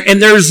paper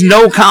and there's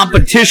no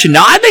competition.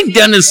 Now, I think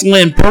Dennis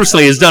Lin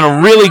personally has done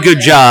a really good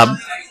job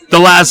the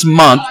last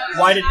month.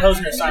 Why did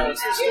Posner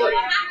silence the story?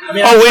 I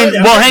mean,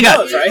 hang on.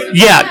 knows, right?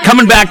 Yeah,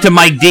 coming back to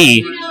Mike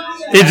D,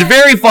 it's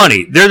very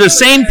funny. They're the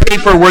same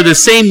paper. We're the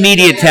same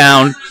media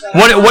town.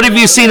 What have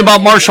you seen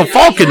about Marshall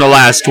Falk in the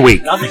last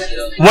week? Nothing.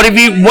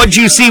 What'd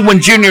you see when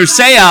Junior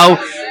Seau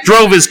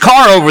drove his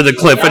car over the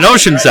cliff in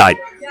Oceanside?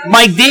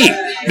 Mike D.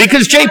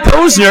 Because Jay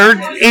Posner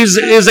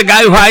is a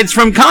guy who hides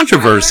from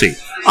controversy.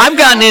 I've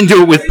gotten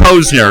into it with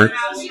Posner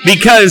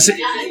because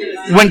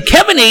when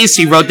Kevin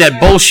Acee wrote that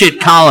bullshit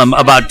column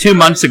about 2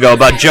 months ago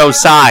about Joe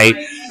Tsai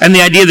and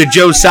the idea that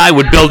Joe Tsai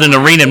would build an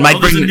arena and might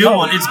bring the new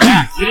one. It's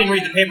back. You didn't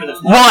read the paper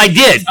this morning. Well, I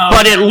did,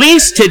 but at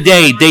least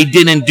today they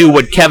didn't do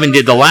what Kevin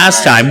did the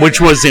last time,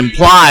 which was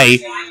imply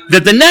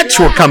that the Nets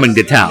were coming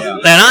to town.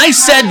 And I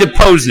said to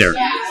Posner,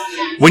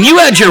 when you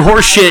had your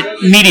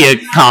horseshit media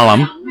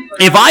column,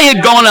 if I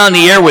had gone on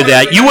the air with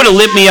that, you would have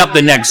lit me up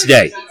the next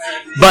day.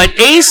 But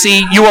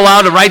Acee, you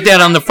allowed to write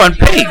that on the front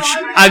page.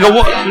 I go,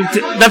 well,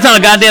 that's not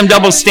a goddamn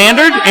double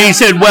standard? And he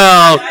said,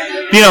 well,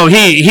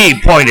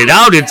 he pointed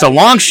out it's a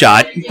long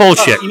shot.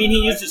 Bullshit. You mean he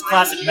used his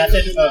classic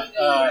method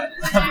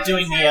of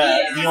doing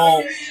the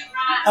old...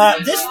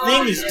 this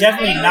thing is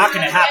definitely not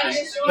going to happen,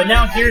 but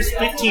now here's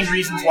 15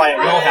 reasons why it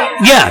will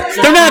happen. Yeah,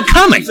 so they're not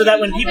coming. So that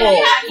when people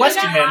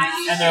question him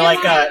and they're like,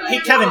 hey,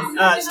 Kevin,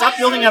 stop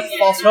building up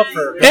false hope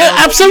for... Yeah,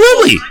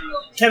 absolutely.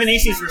 Kevin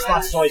Acee's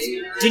response is always,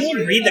 didn't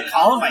you read the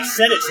column? I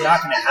said it's not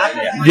going to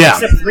happen. Yeah.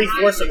 Except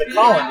 3/4 of the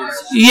column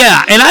is...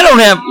 Yeah, and I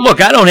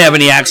don't have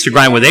any axe to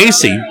grind with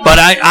Acee, but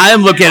I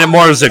look at it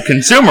more as a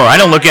consumer. I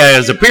don't look at it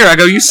as a peer. I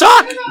go, you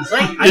suck.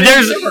 Right.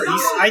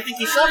 I think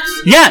he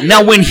sucks. Yeah,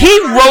 now when he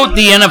wrote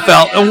the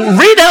NFL,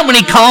 read how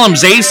many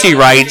columns Acee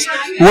writes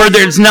where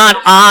there's not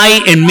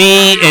I and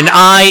me and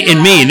I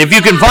and me. And if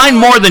you can find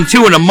more than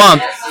 2 in a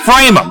month,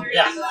 frame them.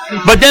 Yeah.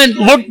 But then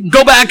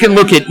go back and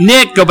look at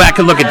Nick, go back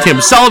and look at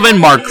Tim Sullivan,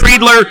 Mark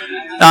Creedler,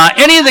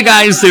 any of the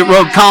guys that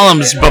wrote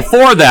columns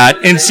before that,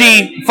 and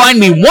find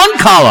me one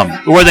column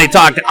where they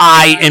talked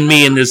I and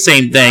me in the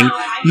same thing,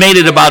 made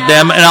it about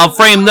them, and I'll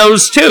frame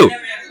those too.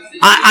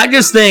 I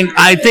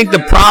think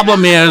the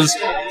problem is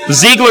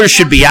Ziegler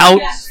should be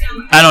out.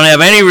 I don't have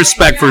any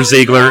respect for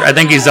Ziegler. I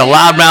think he's a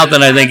loudmouth,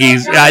 and I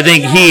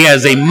think he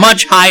has a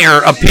much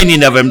higher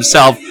opinion of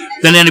himself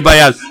than anybody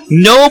else.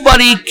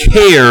 Nobody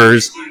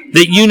cares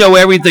that you know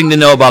everything to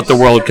know about the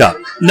World Cup.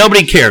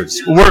 Nobody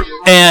cares.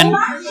 And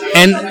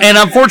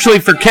unfortunately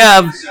for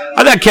Kev,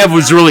 I thought Kev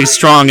was really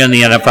strong in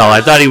the NFL.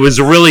 I thought he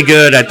was really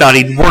good. I thought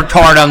he worked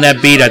hard on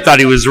that beat. I thought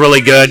he was really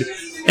good.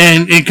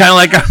 And kind of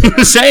like I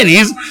was saying,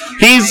 he's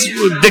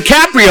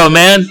DiCaprio,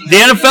 man. The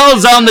NFL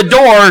is on the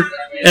door,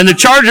 and the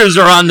Chargers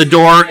are on the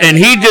door, and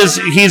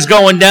he's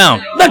going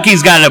down. Look,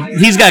 he's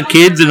got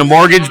kids and a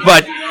mortgage,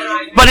 but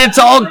it's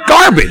all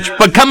garbage.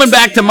 But coming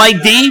back to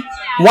Mike D,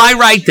 why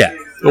write that?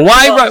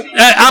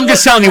 I'm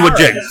just telling you what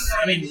Jake.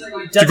 I mean,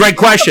 it's a great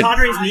question. Do the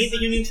Padres need the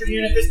Union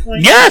Tribune at this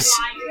point? Yes.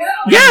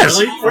 Yes.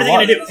 Really? What are they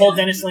going to do? Pull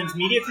Dennis Ling's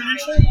media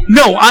credential?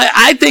 No,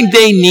 I think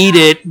they need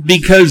it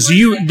because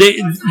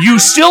you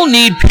still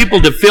need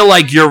people to feel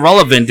like you're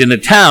relevant in a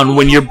town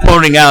when you're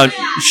putting out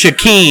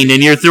Shakeen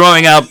and you're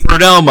throwing out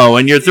Perdomo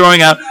and you're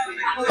throwing out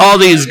all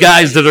these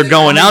guys that are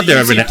going out there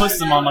every day. Puts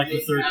them on like the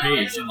third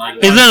page. And,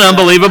 like, Isn't it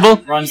unbelievable?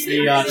 Runs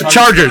the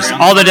Chargers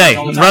all the day.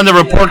 Run the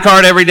report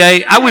card every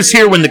day. I was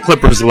here when the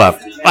Clippers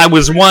left.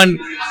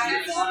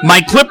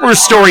 My Clippers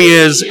story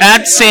is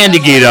at San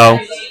Diego.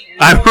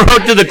 I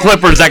wrote to the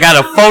Clippers. I got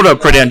a photo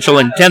credential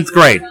in 10th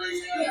grade.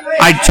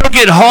 I took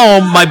it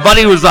home. My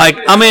buddy was like,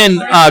 I'm in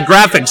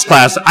graphics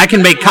class. I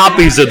can make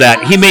copies of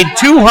that. He made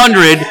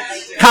 200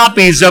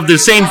 copies of the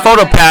same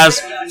photo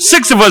pass.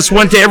 6 of us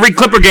went to every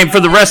Clipper game for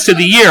the rest of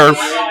the year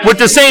with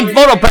the same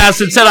photo pass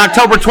that said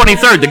October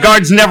 23rd. The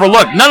guards never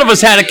looked. None of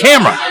us had a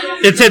camera.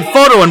 It said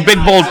photo in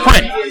big bold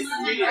print.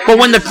 But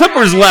when the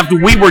Clippers left,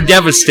 we were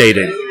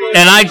devastated.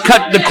 And I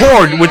cut the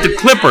cord with the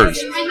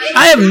Clippers.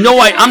 I have no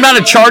idea. I'm not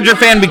a Charger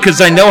fan because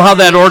I know how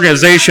that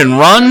organization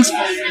runs,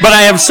 but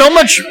I have so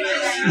much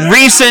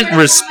recent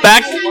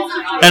respect,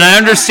 and I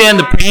understand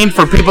the pain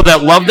for people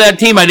that love that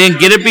team. I didn't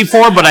get it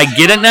before, but I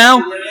get it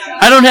now.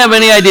 I don't have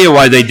any idea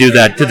why they do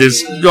that to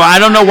this. I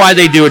don't know why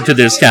they do it to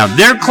this town.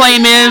 Their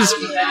claim is,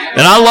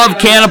 and I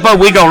love Canepa,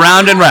 we go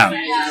round and round.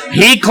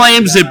 He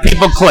claims that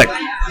people click.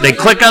 They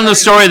click on the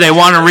story. They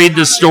want to read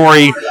the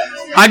story.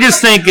 I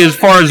just think as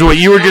far as what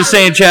you were just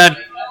saying, Chad,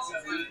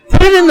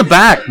 put it in the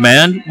back,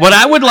 man. What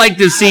I would like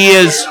to see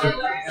is,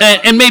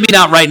 and maybe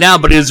not right now,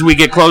 but as we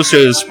get closer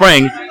to the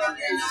spring,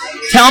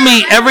 tell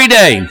me every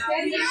day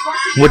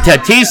what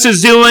Tatis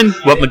is doing,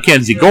 what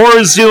Mackenzie Gore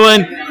is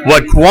doing,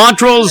 what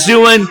Quantrill is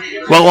doing,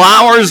 what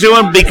Lauer is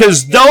doing,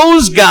 because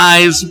those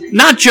guys,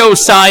 not Joe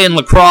Tsai in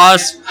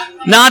lacrosse,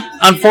 not,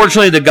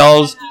 unfortunately, the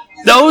Gulls,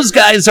 those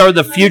guys are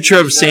the future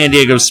of San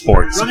Diego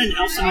sports. Run an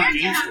Elsinore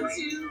game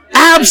story.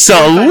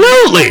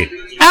 Absolutely.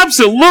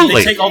 Absolutely.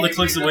 They take all the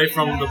clicks away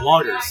from the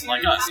bloggers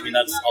like us. I mean,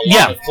 that's a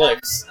lot of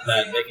clicks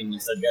that they can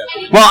instead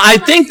get. Well, I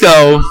think,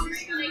 though,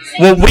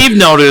 what we've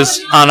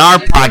noticed on our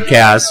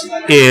podcast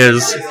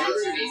is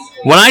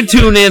when I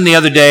tune in the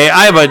other day,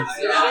 I have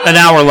an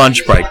hour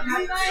lunch break.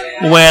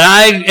 When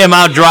I am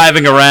out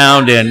driving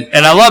around, and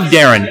I love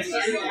Darren,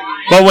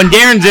 but when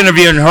Darren's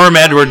interviewing Herm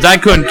Edwards, I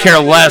couldn't care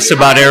less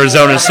about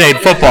Arizona State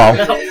football,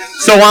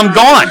 so I'm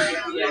gone.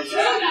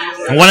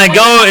 When I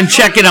go and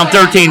check it on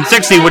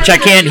 1360, which I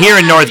can't hear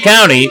in North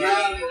County,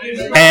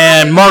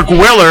 and Mark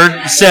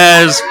Willard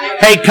says,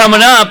 hey,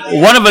 coming up,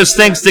 one of us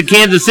thinks the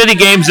Kansas City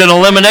game's an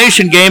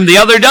elimination game, the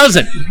other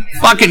doesn't.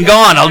 Fucking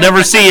gone. I'll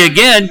never see you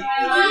again.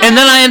 And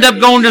then I end up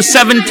going to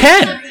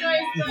 710.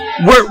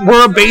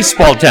 We're a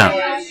baseball town.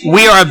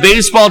 We are a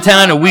baseball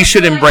town, and we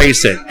should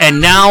embrace it.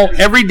 And now,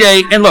 every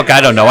day, and look, I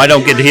don't know. I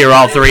don't get to hear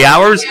all 3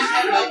 hours.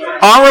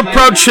 Our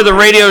approach to the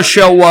radio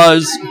show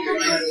was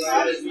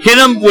hit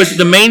them with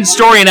the main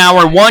story in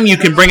hour 1. You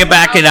can bring it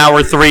back in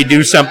hour 3.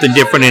 Do something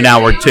different in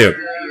hour 2.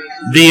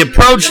 The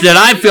approach that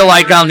I feel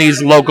like on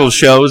these local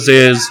shows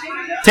is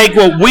take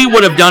what we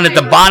would have done at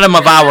the bottom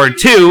of hour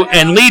 2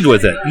 and lead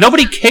with it.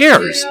 Nobody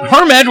cares.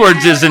 Herm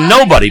Edwards is a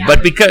nobody,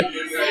 but because,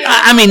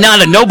 I mean,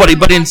 not a nobody,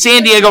 but in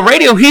San Diego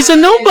radio, he's a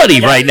nobody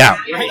right now.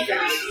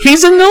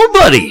 He's a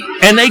nobody.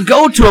 And they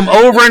go to him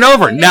over and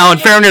over. Now, in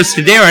fairness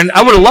to Darren,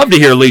 I would have loved to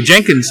hear Lee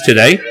Jenkins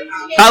today.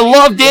 I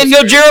love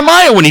Daniel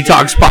Jeremiah when he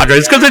talks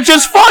Padres because it's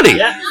just funny.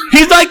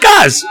 He's like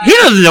us. He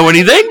doesn't know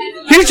anything.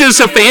 He's just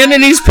a fan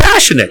and he's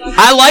passionate.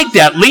 I like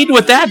that. Lead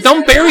with that.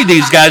 Don't bury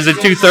these guys at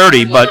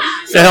 2:30. But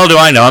the hell do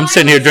I know? I'm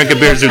sitting here drinking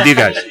beers with you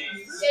guys.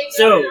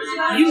 So,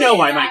 you know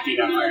why Mike D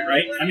got fired,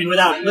 right? I mean,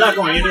 without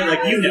going into it,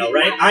 like, you know,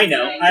 right? I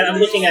know. I'm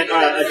looking at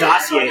a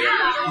dossier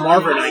that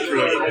Marva and I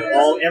created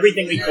with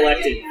everything we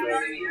collected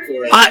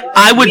for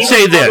I would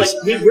say this.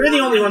 We're the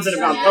only ones that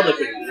have gone public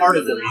with part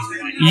of the reason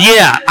why.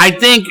 Yeah, I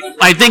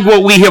think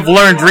what we have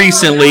learned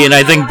recently, and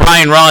I think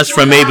Brian Ross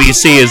from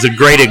ABC is a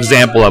great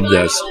example of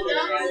this.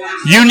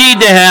 You need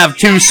to have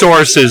 2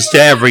 sources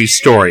to every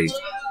story.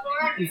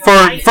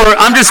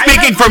 I'm just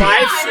speaking for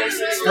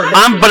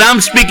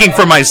I'm speaking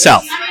for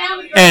myself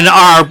and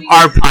our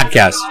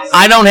podcast.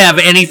 I don't have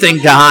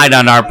anything to hide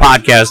on our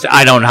podcast.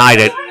 I don't hide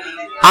it.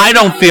 I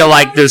don't feel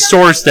like the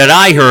source that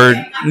I heard,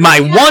 my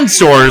one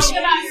source,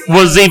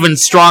 was even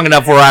strong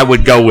enough where I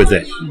would go with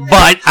it.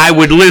 But I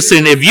would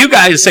listen. If you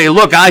guys say,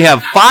 look, I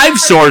have 5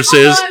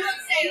 sources,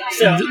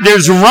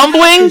 there's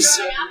rumblings.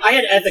 I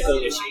had ethical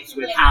issues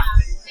with half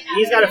of it.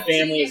 He's got a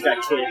family, he's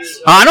got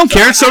kids. I don't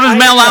care. So does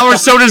Mel Lauer,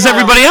 so does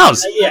everybody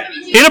else. Yeah.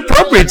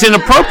 Inappropriate's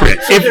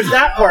inappropriate. So there's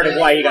that part of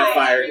why he got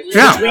fired,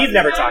 which we've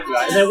never talked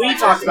about. And then we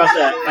talked about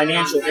the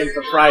financial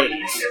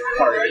improprieties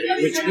part of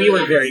it, which we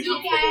were very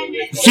comfortable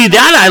with. See,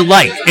 that I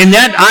like. And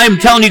that, I'm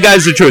telling you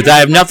guys the truth. I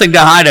have nothing to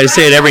hide. I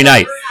say it every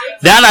night.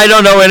 That I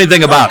don't know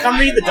anything about. Come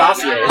read the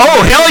dossier.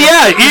 Oh, hell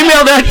yeah.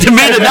 Email that to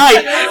me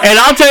tonight. And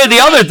I'll tell you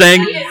the other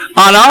thing.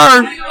 On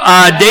our,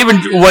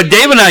 what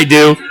Dave and I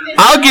do,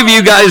 I'll give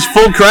you guys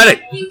full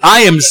credit.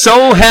 I am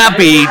so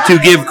happy to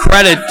give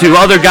credit to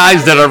other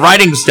guys that are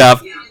writing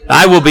stuff.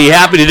 I will be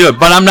happy to do it,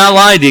 but I'm not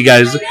lying to you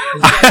guys.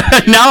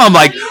 Now I'm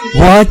like,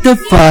 what the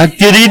fuck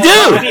did he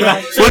do?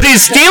 Was he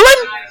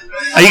stealing?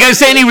 Are you guys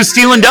saying he was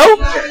stealing dough?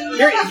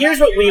 Here's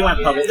what we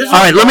went public. All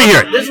right, let me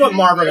hear it. This is what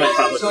Marvin went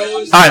public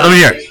with. All right, let me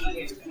hear it.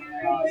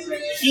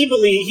 He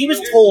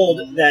was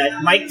told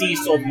that Mike D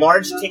sold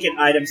large ticket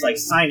items like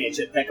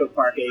signage at Petco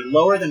Park at a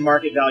lower than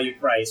market value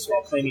price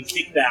while claiming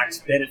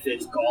kickbacks,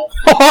 benefits, golf.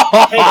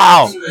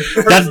 Wow,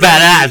 that's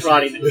badass.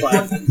 The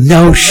club.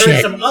 No There's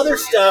shit. some other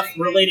stuff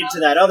related to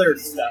that other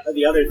stuff,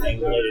 the other thing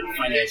related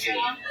financially.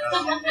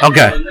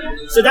 Okay.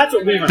 So that's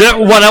what we went.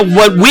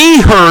 What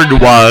we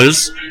heard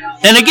was,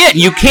 and again,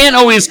 you can't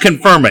always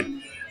confirm it.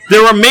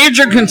 There were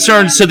major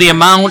concerns to the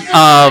amount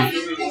of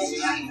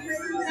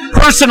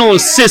personal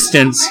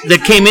assistants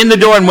that came in the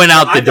door and went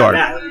out the door.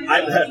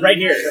 Right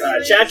here,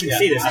 Chad can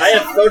see this. I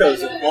have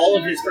photos of all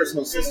of his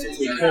personal assistants.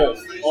 We pulled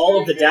all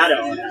of the data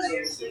on that.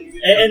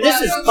 And this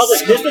is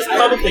public. This was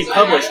publicly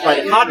published by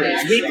the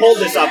Padres. We pulled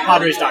this off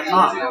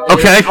Padres.com.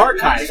 Okay. There's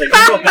archives. Like,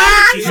 you go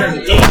back and see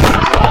certain dates.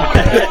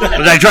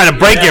 But I try to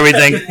break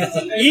everything.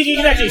 You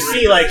can actually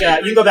see, like,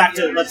 you can go back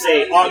to, let's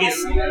say,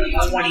 August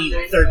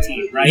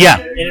 2013, right? Yeah.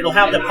 And it'll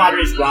have the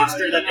Padres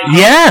roster that they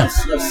Yeah.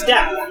 of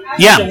staff.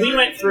 Yeah. So we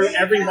went through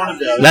every one of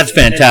those. That's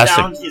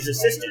fantastic. And found his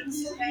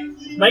assistants.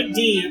 Mike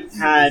D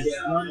had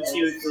 1,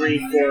 2, 3,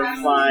 4,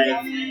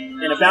 5,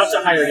 and about to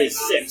hire his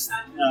 6th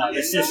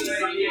assistant.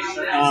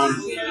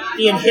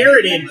 He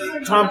inherited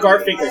Tom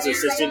Garfinkel's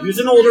assistant, who's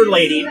an older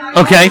lady,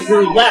 Okay.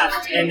 who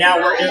left and now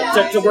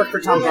to work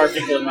for Tom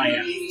Garfinkel in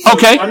Miami. So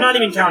Okay. I'm not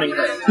even counting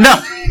her. No.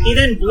 He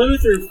then blew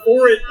through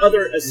 4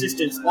 other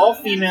assistants, all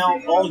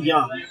female, all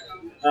young.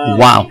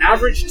 Wow.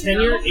 Average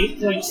tenure,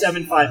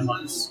 8.75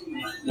 months.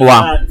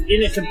 Wow.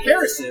 In a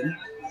comparison,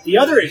 the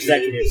other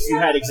executives who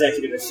had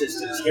executive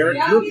assistants, Eric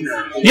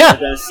Grupner, Yeah.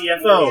 the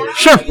CFO,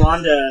 Sure.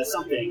 Rhonda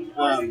something,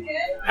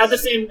 had the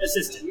same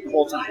assistant the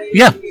whole time.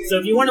 Yeah. So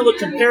if you want to look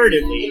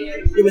comparatively,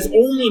 it was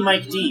only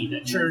Mike D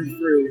that churned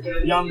through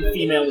young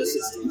female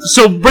assistants.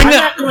 So bring I'm it.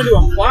 not going to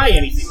imply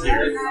anything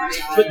here,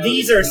 but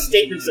these are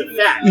statements of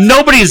fact.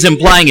 Nobody's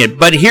implying it,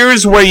 but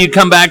here's where you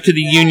come back to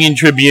the Union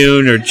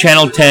Tribune or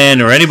Channel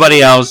 10 or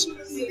anybody else,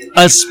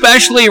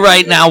 especially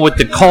right now with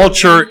the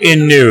culture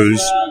in news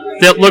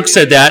that looks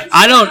at that.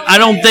 I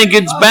don't think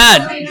it's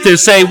bad to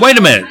say, wait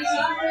a minute,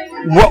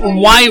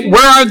 why?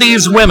 Where are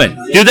these women?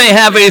 Do they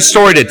have a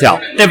story to tell?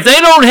 If they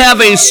don't have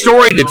a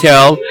story to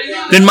tell,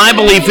 then my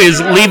belief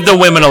is leave the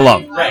women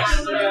alone. Right.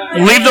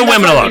 Leave the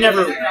women alone.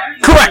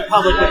 Correct.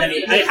 Public with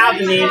any. They have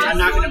the names. I'm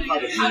not going to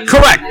publish them.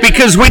 Correct,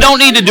 because we don't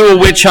need to do a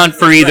witch hunt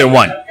for either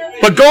one.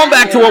 But going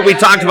back to what we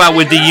talked about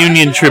with the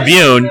Union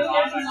Tribune,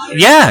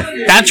 yeah,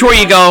 that's where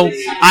you go.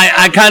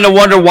 I kind of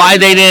wonder why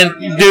they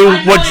didn't do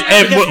what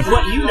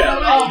you know.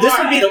 This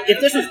would be if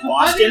this was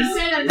Boston.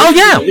 Oh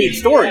yeah, the lead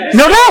story.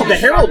 No doubt. The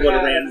Herald would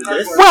have ran with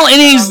this. Well,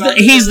 and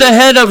he's the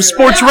head of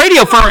sports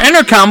radio for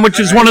Entercom, which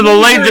is one of the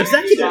latest.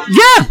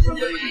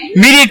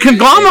 Media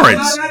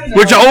conglomerates,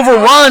 which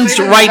overruns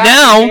right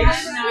now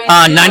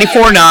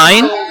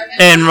 94.9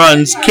 and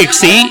runs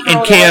Kixie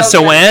and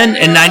KSON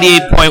and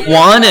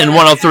 98.1 and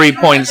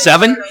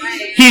 103.7.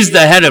 He's the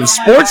head of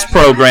sports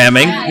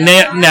programming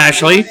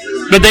nationally,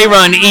 but they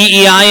run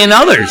EEI and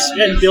others.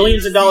 And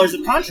billions of dollars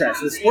of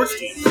contracts with sports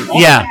teams.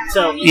 Yeah.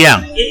 So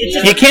yeah,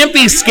 you can't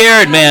be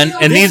scared, man.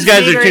 And these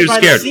guys are too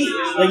scared.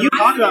 Like you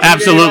talk about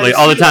absolutely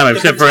all the time. I've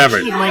said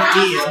forever. Mike D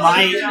is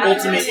my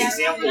ultimate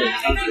example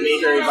of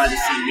Mayberry by the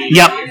Sea.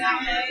 Yep.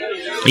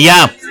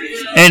 Yeah.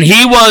 And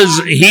he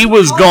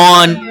was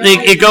gone.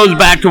 It goes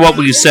back to what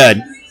we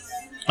said.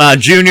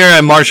 Junior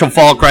and Marshall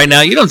Falk right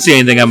now. You don't see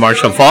anything on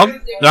Marshall Falk,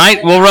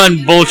 right? We'll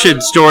run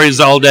bullshit stories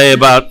all day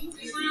about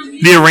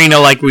the arena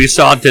like we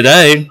saw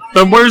today.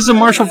 But where's the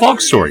Marshall Falk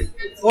story?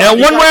 Well,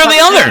 one way or the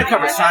other.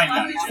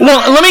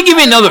 Well, let me give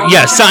you another.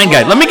 Yeah, sign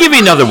guide. Let me give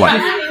you another one.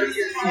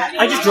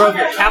 I just drove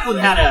here. Kaplan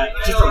had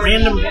just a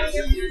random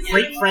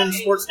Great Friend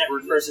Sports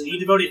Network person. He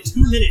devoted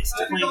 2 minutes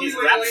to playing his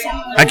rap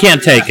song. I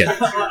can't take it.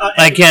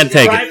 I can't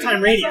take it. Drive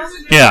time radio.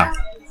 Yeah.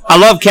 I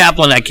love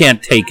Kaplan. I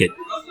can't take it.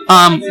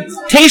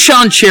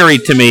 Tayshaun Cherry,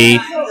 to me,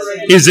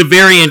 is a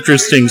very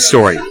interesting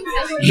story.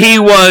 He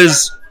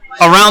was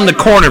around the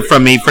corner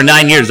from me for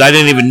 9 years. I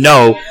didn't even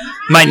know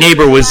my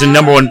neighbor was the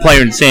number 1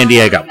 player in San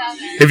Diego.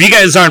 If you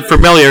guys aren't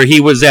familiar, he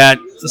was at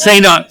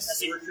St.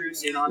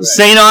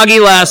 Augie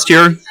last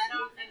year.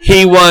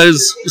 He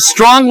was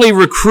strongly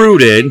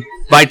recruited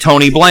by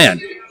Tony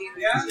Bland.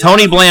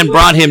 Tony Bland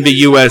brought him to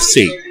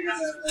USC.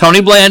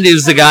 Tony Bland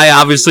is the guy,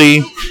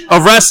 obviously,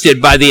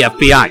 arrested by the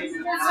FBI.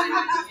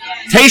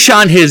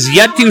 Tayshaun has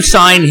yet to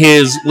sign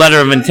his letter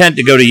of intent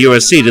to go to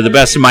USC, to the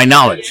best of my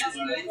knowledge.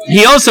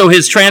 He also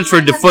has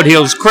transferred to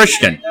Foothills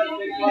Christian.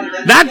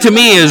 That, to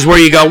me, is where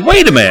you go,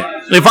 wait a minute.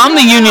 If I'm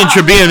the Union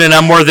Tribune and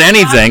I'm worth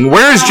anything,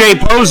 where is Jay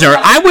Posner?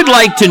 I would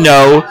like to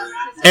know,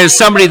 as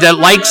somebody that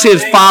likes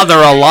his father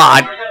a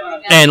lot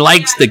and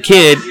likes the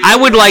kid, I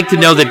would like to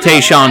know that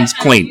Tayshaun's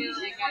clean.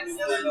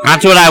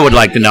 That's what I would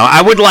like to know.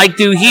 I would like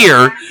to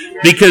hear,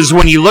 because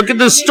when you look at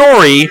the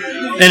story,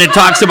 and it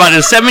talks about a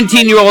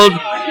 17-year-old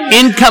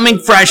incoming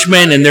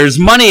freshmen and there's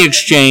money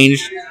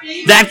exchanged,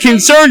 that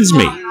concerns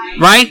me,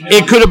 right?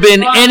 It could have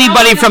been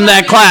anybody from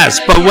that class,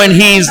 but when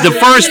he's the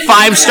first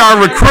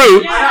 5-star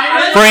recruit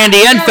for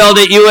Andy Enfield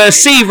at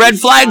USC, red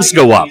flags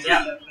go up.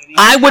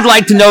 I would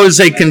like to know as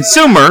a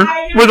consumer,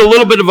 with a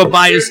little bit of a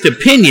biased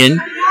opinion,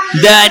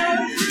 that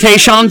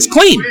Tayshaun's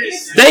clean.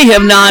 They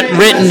have not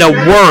written a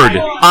word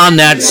on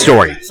that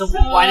story. So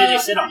why did they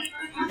sit on it?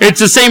 It's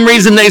the same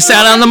reason they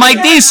sat on the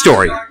Mike D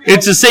story.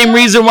 It's the same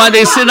reason why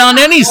they sit on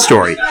any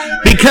story.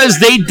 Because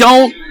they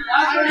don't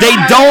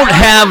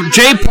have,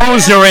 Jay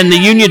Posner and the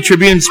Union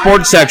Tribune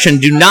sports section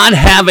do not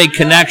have a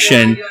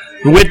connection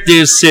with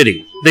this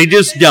city. They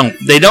just don't.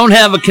 They don't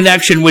have a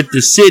connection with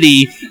the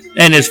city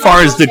and as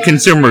far as the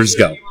consumers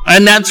go.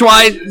 And that's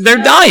why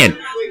they're dying.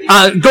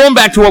 Going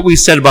back to what we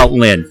said about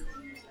Lynn,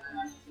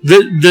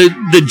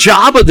 the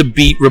job of the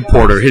beat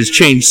reporter has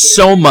changed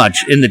so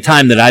much in the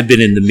time that I've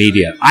been in the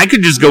media. I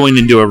could just go in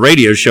and do a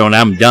radio show and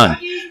I'm done.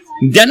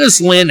 Dennis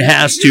Lynn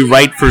has to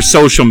write for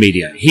social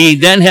media. He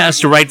then has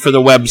to write for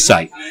the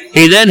website.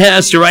 He then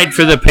has to write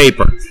for the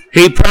paper.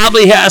 He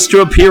probably has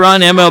to appear on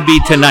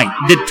MLB Tonight.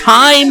 The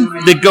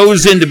time that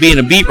goes into being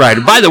a beat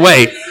writer, by the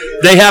way,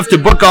 they have to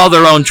book all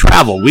their own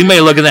travel. We may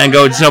look at that and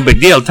go, it's no big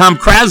deal. Tom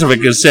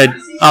Krasovic has said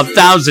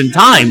 1,000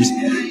 times,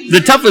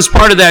 the toughest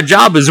part of that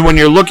job is when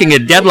you're looking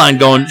at deadline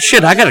going,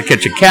 shit, I got to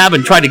catch a cab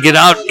and try to get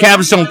out.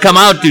 Cabs don't come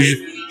out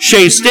to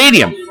Shea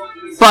Stadium.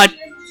 But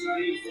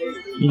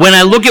when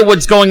I look at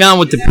what's going on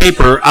with the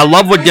paper, I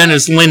love what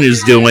Dennis Lynn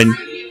is doing,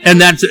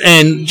 and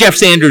Jeff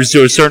Sanders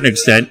to a certain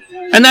extent,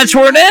 and that's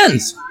where it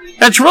ends.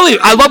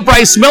 I love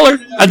Bryce Miller.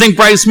 I think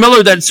Bryce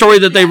Miller, that story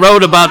that they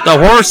wrote about the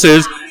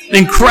horses,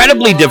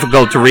 incredibly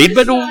difficult to read,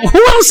 but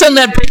who else on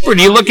that paper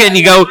do you look at and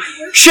you go,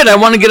 shit, I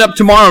want to get up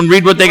tomorrow and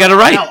read what they got to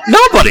write?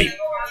 Nobody.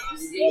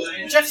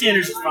 Jeff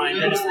Sanders is fine.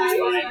 Dennis Lynn's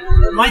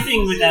fine. My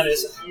thing with them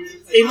is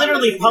they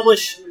literally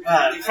publish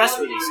press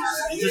releases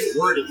and just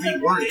reword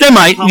it. They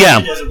might, yeah.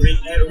 It as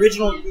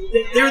original.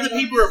 They're the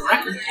paper of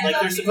record. Like,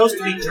 they're supposed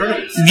to be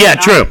journalists. Yeah,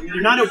 true.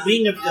 They're not a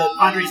wing of the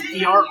Padres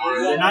PR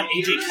arm. They're not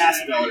AJ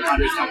Cassidy on the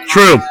Padres.com.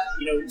 True.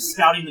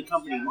 Spouting the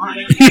company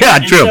line. Yeah,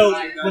 and true. So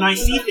when I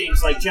see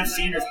things like Jeff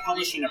Sanders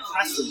publishing a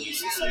press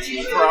release,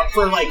 essentially,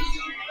 for like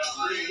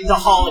the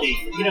holiday,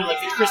 like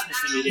the Christmas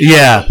thing they did.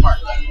 Yeah.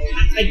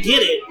 I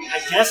get it.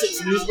 I guess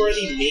it's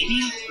newsworthy,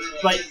 maybe,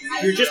 but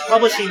you're just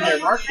publishing their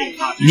marketing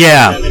copy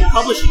and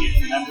publishing it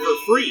for them for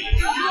free.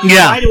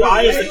 Yeah. Why do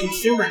I, as the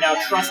consumer, now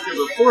trust their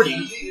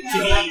reporting to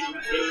be,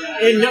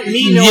 and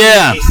me knowing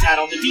that they sat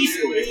on the D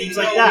story, things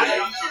like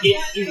that?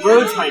 It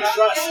erodes my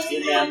trust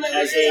in them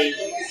as an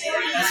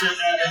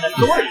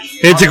authority.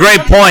 It's a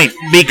great point,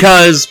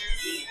 because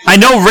I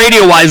know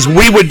radio-wise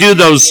we would do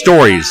those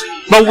stories,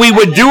 but we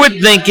would do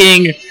it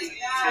thinking,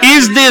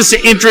 is this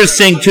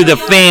interesting to the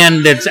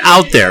fan that's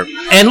out there?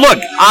 And look,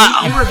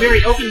 you were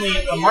very openly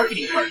a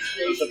marketing partner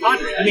of the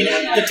Padres. I mean,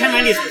 the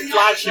 1090 is the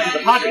flagship of the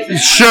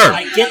Padres. Sure.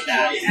 I get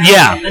that.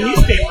 Yeah. A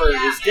newspaper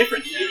is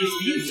different. It is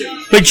viewed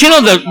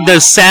different. But the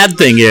sad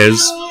thing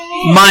is,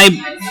 my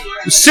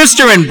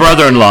sister and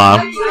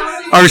brother-in-law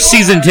are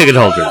season ticket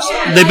holders.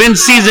 They've been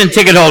season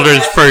ticket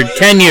holders for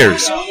 10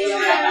 years.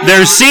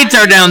 Their seats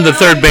are down the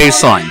third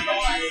baseline.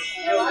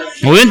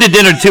 We went to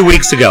dinner 2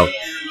 weeks ago.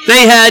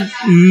 They had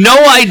no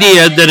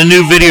idea that a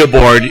new video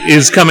board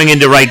is coming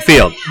into right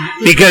field,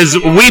 because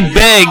we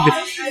begged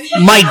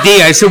Mike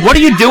D. I said, what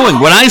are you doing?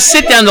 When I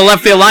sit down the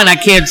left field line, I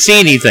can't see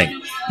anything.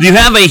 You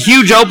have a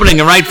huge opening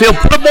in right field,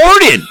 put a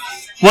board in.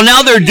 Well,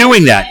 now they're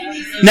doing that.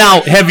 Now,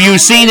 have you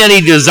seen any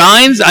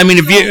designs? I mean,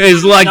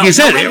 you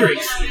said,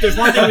 there's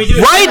one thing we do.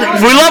 Right?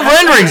 We love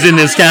renderings in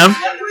this town.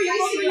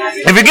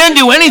 If you're going to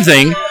do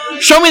anything,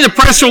 show me the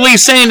press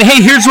release saying,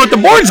 hey, here's what the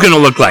board's going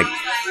to look like.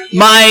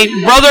 My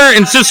brother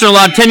and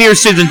sister-in-law, 10-year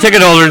season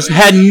ticket holders,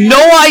 had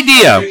no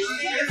idea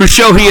who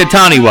Shohei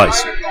Ohtani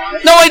was.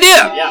 No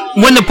idea.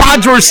 When the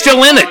Pods were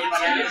still in it.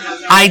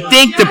 I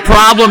think the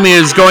problem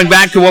is, going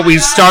back to what we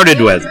started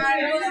with,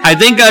 I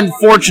think,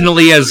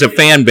 unfortunately, as a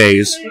fan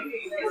base,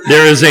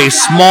 there is a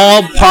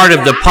small part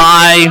of the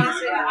pie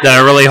that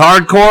are really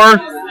hardcore,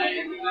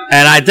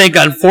 and I think,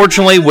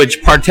 unfortunately,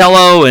 which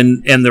Partello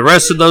and the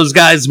rest of those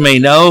guys may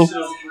know,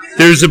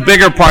 there's a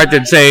bigger part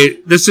that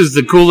say, this is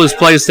the coolest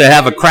place to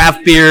have a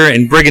craft beer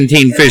and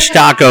brigantine fish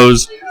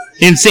tacos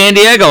in San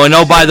Diego. And,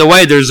 oh, by the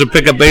way, there's a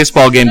pickup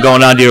baseball game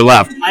going on to your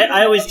left.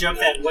 I always joke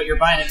that what you're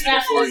buying a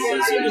ticket for is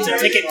it's a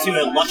ticket to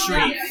a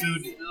luxury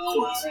food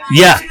court.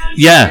 Yeah,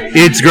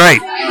 it's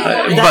great.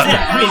 That's it.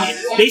 I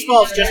mean,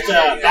 baseball is just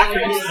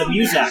backwards to the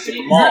Muzak at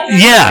the mall.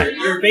 Yeah.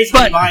 You're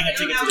basically buying a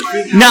ticket to the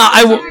food court. Now,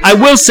 I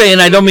will say,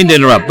 and I don't mean to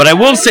interrupt, but I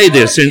will say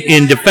this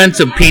in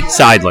defense of Pete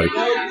Seidler.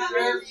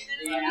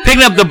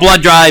 Picking up the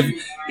blood drive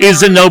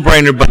is a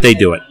no-brainer, but they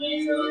do it.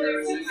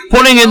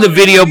 Putting in the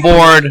video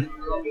board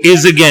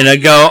is, again,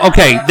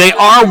 okay, they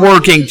are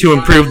working to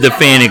improve the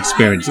fan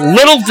experience.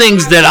 Little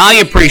things that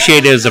I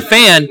appreciate as a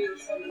fan,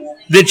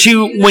 that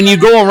when you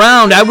go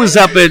around, I was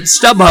up at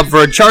StubHub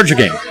for a Charger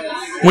game.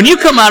 When you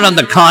come out on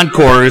the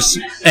concourse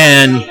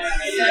and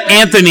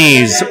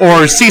Anthony's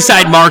or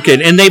Seaside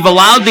Market, and they've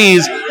allowed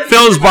these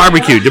Phil's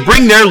Barbecue, to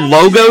bring their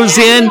logos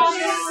in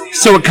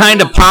so it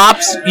kind of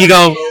pops, you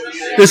go,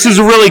 this is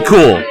really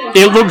cool.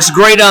 It looks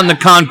great on the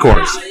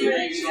concourse.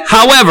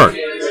 However,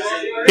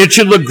 it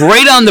should look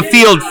great on the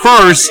field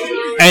first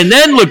and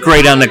then look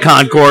great on the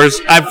concourse.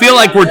 I feel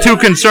like we're too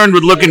concerned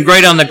with looking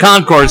great on the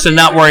concourse and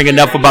not worrying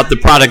enough about the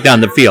product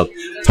on the field.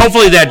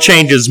 Hopefully that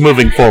changes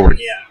moving forward.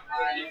 Yeah.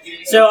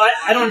 So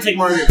I don't want to take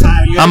more of your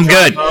time. I'm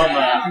good.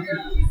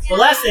 The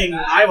last thing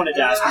I wanted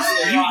to ask is,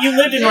 you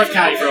lived in North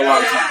County for a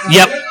long time.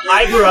 Yep.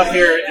 I grew up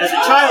here as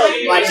a child.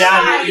 My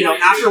dad,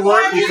 after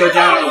work, we'd go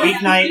down on a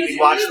weeknight, we'd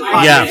watch the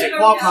Padres at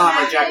Qualcomm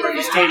or Jack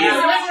Murphy Stadium.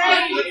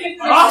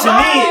 To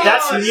me,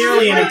 that's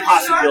nearly an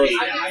impossibility.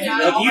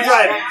 Like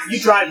you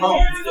drive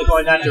home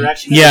going that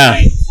direction. Yeah.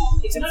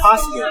 It's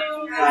impossible.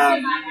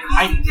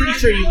 I'm pretty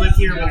sure you lived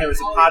here when there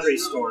was a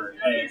Padres store.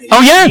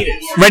 Oh, yeah.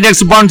 Right next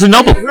to Barnes &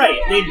 Noble. Right.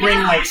 They'd bring,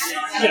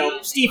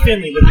 Steve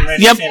Finley lived in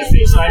Rancho Santa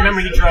Fe. So I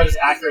remember he drove his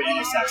Acura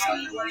NSX out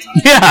there one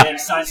time. Yeah. And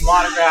signed some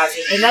autographs.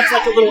 And that's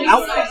like a little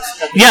outpost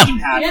that the team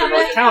had for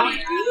North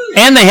County.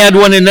 And they had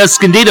one in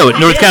Escondido at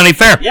North County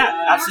Fair. Yeah,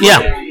 absolutely.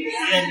 Yeah.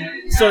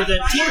 And so the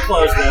team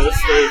closed those.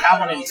 They have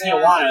one in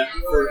Tijuana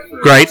for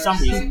some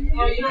reason.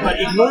 But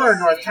ignore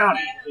North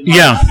County.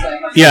 Yeah.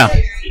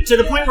 To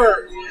the point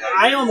where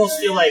I almost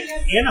feel like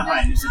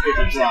Anaheim is a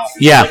bigger draw.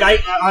 Yeah.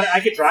 Like I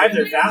could drive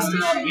there faster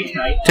on a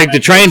weeknight. Take the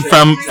train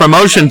from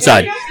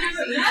Oceanside.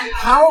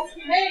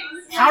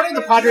 How did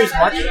the Padres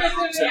market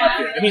to up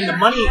here? I mean, the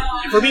money,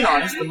 if we're being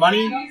honest, the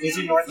money is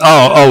in North County.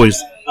 Oh,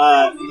 always.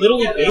 Little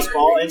League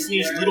Baseball,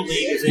 NCAA's Little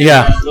League is in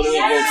Little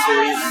League World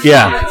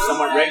Series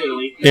somewhat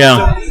regularly.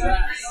 Yeah. So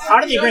how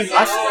do they bring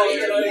us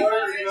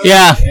there?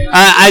 Yeah,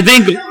 I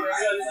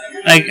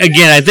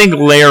think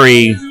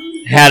Larry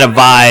had a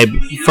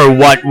vibe for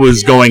what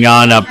was going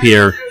on up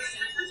here.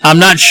 I'm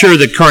not sure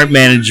the current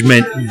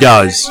management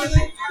does.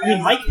 I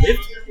mean, Mike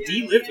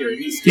lived here.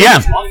 He's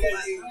awful.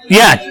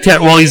 Yeah,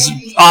 well, he's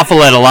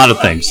awful at a lot of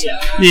things.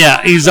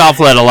 Yeah, he's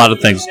awful at a lot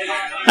of things.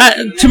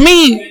 To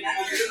me,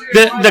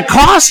 the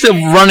cost of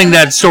running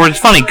that store, it's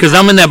funny, because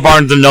I'm in that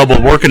Barnes &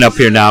 Noble working up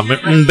here now.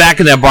 I'm back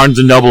in that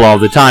Barnes & Noble all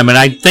the time, and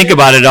I think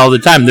about it all the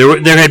time.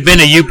 There had been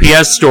a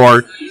UPS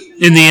store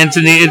in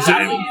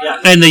the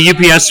and the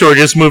UPS store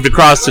just moved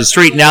across the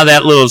street. Now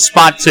that little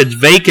spot sits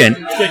vacant.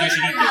 It's good. You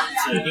should eat there.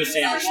 It's a new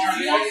sandwich.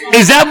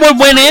 Is that what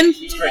went in?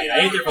 It's great. I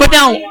ate there. But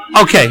now,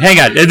 okay, hang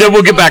on. Then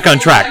we'll get back on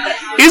track.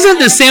 Isn't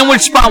the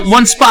sandwich spot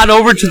one spot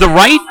over to the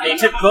right? They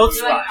took both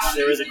spots.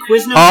 There was a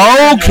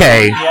Quiznos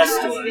Okay. and a UPS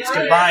store. It's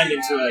combined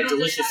into a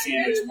delicious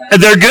sandwich.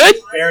 They're good?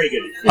 Very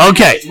good.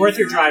 Okay. It's worth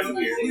your drive from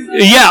here.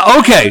 Yeah,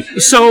 okay.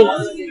 So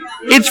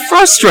it's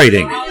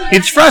frustrating.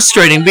 It's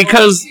frustrating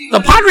because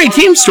the Padre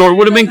team store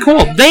would have been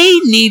cool.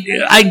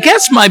 I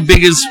guess my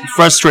biggest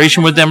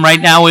frustration with them right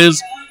now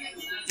is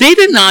they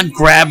did not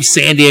grab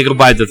San Diego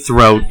by the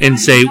throat and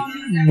say,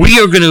 we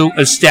are going to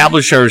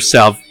establish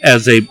ourselves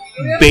as a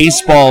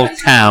baseball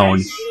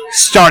town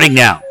starting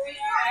now.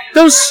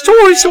 Those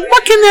stores,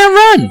 what can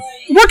that run?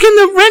 What can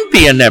the rent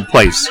be in that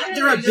place?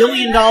 They're $1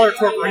 billion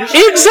corporation.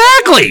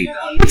 Exactly.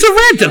 What's the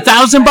rent?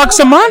 $1,000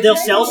 a month? They'll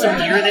sell some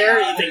gear there.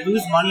 If they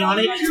lose money on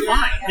it, it's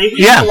fine. They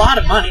lose a lot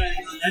of money,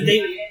 and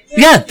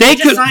they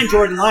could sign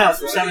Jordan Lyles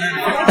for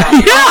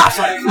 $750,000.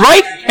 Yeah,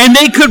 right. And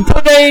they could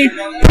put a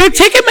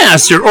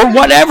Ticketmaster or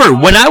whatever.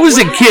 When I was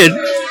a kid,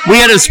 we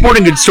had a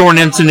sporting goods store in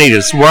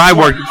Encinitas where I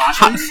worked.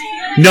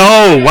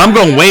 No, I'm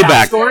going way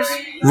back. Stores?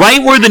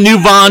 Right where the new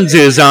Vons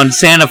is on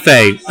Santa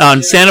Fe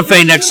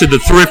next to the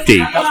Thrifty.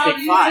 That's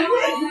Big Five,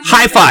 right?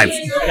 High Five.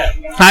 Okay.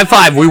 High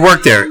Five, we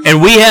worked there.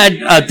 And we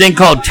had a thing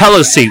called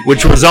Teleseat,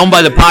 which was owned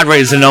by the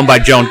Padres and owned by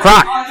Joan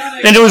Kroc.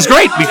 And it was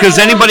great because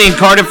anybody in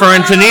Cardiff or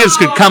Encinitas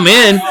could come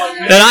in,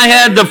 and I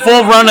had the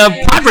full run of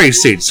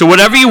Padres seats. So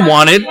whatever you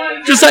wanted,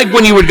 just like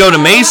when you would go to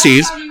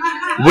Macy's,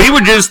 we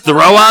would just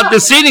throw out the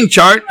seating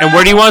chart, and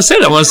where do you want to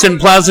sit? I want to sit in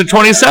Plaza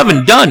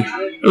 27. Done.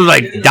 It was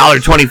like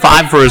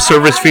 $1.25 for a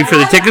service fee for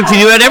the tickets, and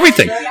you had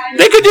everything.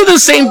 They could do the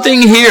same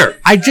thing here.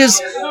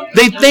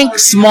 They think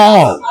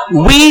small.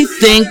 We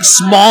think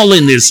small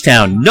in this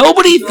town.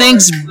 Nobody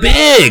thinks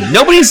big.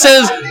 Nobody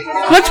says,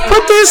 let's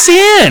put this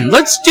in.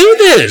 Let's do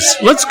this.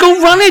 Let's go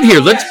run it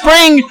here. Let's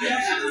bring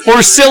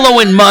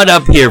Orsillo and Mudd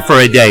up here for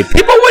a day.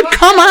 People would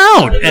come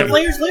out. The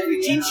players lived.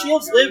 Gene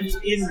Shields lived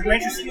in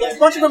Rancho Santa Fe. A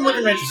bunch of them live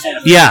in Rancho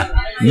Santa Fe. Yeah.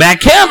 Matt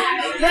Kemp.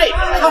 Right.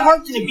 How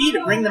hard can it be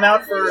to bring them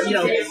out for,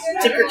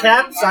 tip your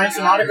cap, sign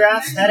some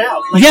autographs, head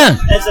out?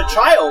 As a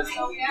child,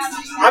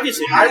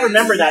 obviously, I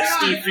remember that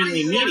Steve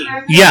Finley meeting.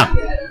 Yeah.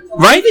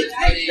 Right?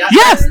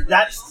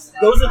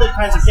 Those are the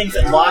kinds of things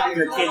that lock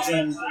your kids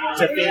in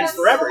to fans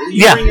forever.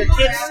 You bring your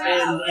kids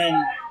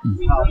and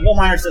Will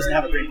Myers doesn't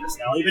have a great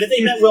personality, but if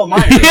they met Will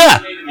Myers,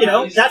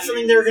 that's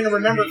something they're going to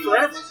remember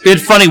forever.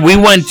 It's funny, we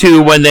went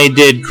to when they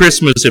did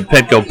Christmas at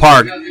Petco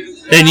Park,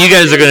 and you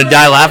guys are going to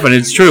die laughing,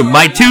 it's true.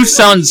 My two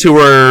sons, who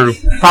were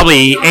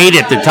probably 8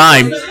 at the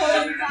time,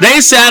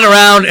 they sat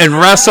around and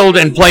wrestled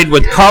and played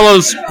with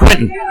Carlos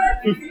Quinton.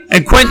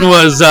 And Quinton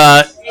was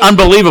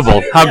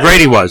unbelievable how great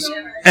he was.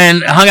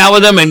 And hung out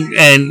with him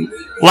and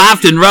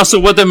laughed and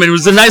wrestled with him, and it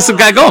was the nicest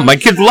guy going. My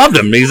kids loved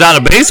him. He's out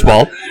of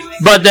baseball,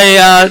 but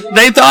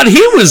they thought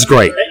he was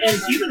great.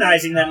 And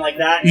humanizing them like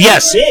that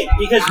Yes. is big,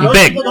 because most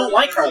people don't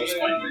like Carlos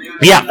Quinn.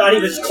 Yeah. They thought he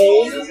was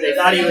cold. They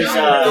thought he was...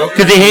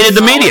 Because he hated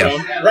the media.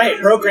 Right,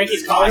 broke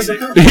Greinke's collar.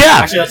 Yeah.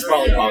 Actually, that's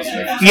probably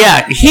positive.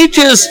 Yeah, he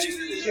just...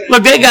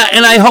 Look, they got...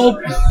 And I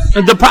hope...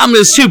 The problem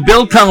is, too,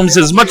 Bill comes...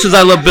 As much as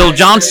I love Bill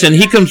Johnston,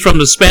 he comes from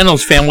the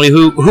Spanos family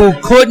who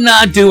could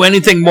not do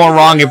anything more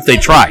wrong if they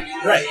tried.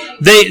 Right.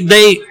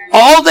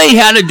 All they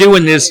had to do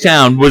in this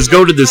town was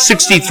go to the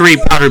 63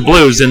 Powdered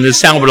Blues, and this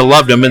town would have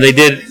loved them, and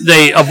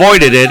they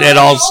avoided it at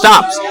all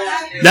stops.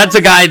 That's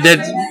a guy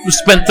that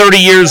spent 30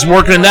 years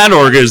working in that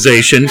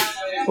organization.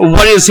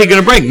 What is he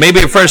going to bring? Maybe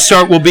a fresh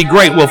start will be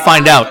great. We'll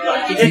find out.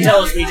 He did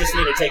tell us we just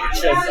need to take a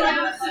chill.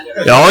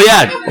 Oh,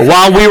 yeah.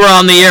 While we were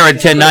on the air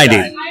at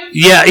 1090.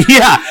 Yeah.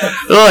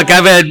 Look,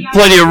 I've had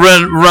plenty of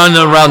run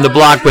around the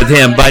block with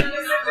him, but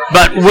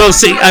we'll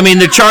see. I mean,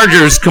 the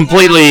Chargers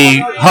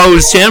completely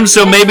hosed him,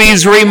 so maybe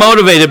he's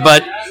remotivated.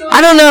 But I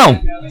don't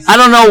know. I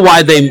don't know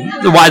why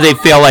they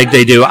feel like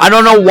they do. I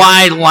don't know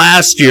why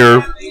last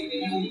year.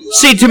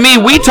 See, to me,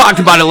 we talked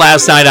about it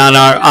last night on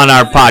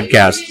our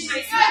podcast.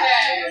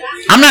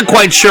 I'm not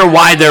quite sure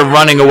why they're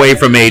running away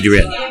from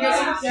Adrian,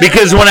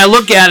 because when I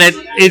look at it,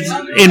 it's,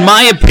 in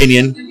my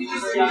opinion,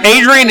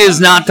 Adrian is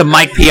not the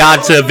Mike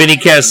Piazza, Vinny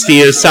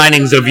Castilla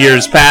signings of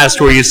years past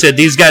where you said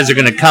these guys are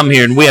going to come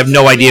here and we have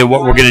no idea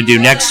what we're going to do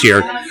next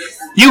year.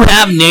 You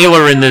have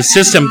Naylor in the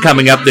system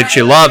coming up that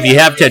you love. You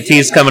have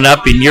Tatis coming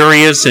up, and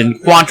Urias and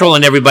Quantrill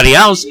and everybody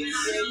else.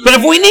 But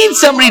if we need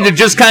somebody to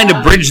just kind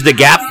of bridge the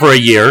gap for a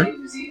year,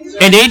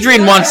 and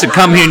Adrian wants to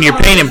come here and you're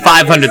paying him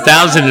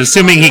 $500,000,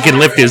 assuming he can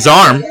lift his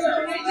arm,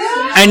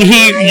 and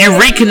you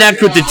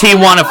reconnect with the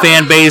Tijuana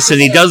fan base, and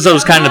he does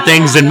those kind of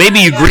things, and maybe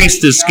you grease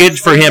the skids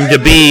for him to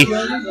be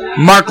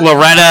Mark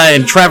Loretta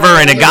and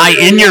Trevor and a guy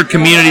in your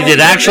community that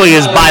actually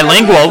is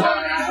bilingual,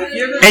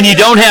 and you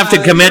don't have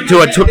to commit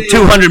to a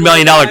 $200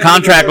 million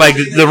contract like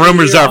the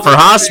rumors are for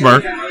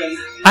Hosmer.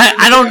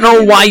 I don't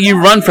know why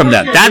you run from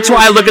that. That's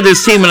why I look at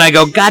this team and I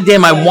go, God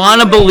damn, I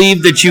want to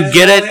believe that you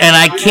get it, and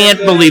I can't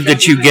believe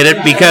that you get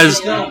it, because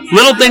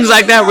little things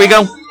like that where you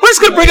go, we're just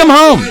going to bring him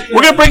home.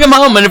 We're going to bring him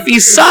home, and if he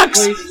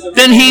sucks,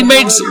 then he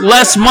makes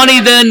less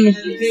money than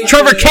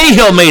Trevor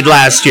Cahill made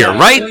last year,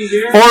 right?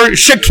 Or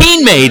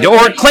Shaquille made,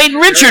 or Clayton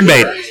Richard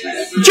made.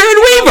 Jared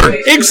Weaver,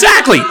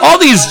 exactly. All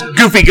these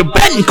goofy,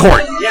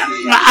 Betancourt.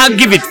 I'll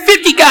give you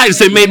 50 guys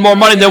that made more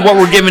money than what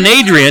we're giving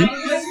Adrian.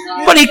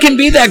 But he can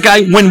be that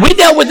guy. When we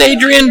dealt with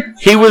Adrian,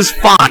 he was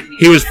fine.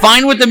 He was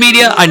fine with the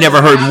media. I never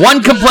heard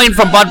one complaint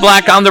from Bud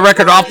Black on the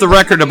record, off the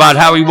record, about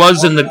how he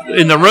was in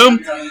the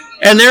room.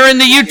 And they're in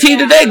the UT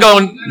today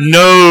going,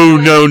 no.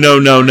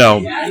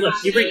 Look,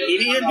 you bring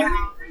Peavy in here?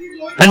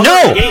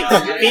 No.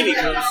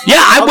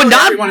 Yeah, I would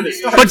not.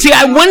 But see,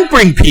 I wouldn't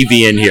bring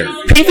Peavy in here.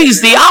 Peavy's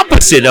the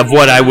opposite of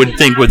what I would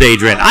think with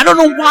Adrian. I don't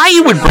know why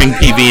you would bring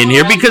Peavy in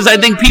here, because I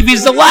think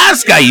Peavy's the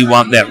last guy you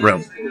want in that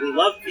room. We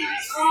love Peavy.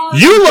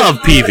 You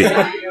love Peavy.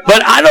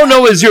 But I don't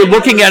know, as you're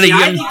looking at it.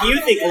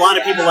 You think a lot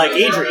of people like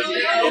Adrian,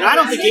 and I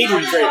don't think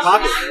Adrian's very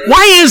popular.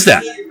 Why is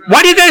that?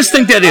 Why do you guys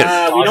think that is?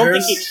 We don't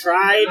think he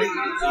tried.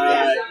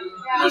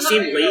 He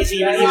seemed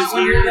lazy when he was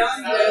here. I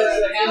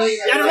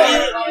don't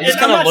know.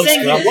 I'm not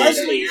saying he was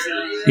lazy.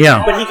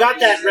 Yeah. But he got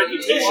that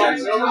reputation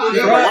from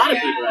a lot of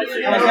people, I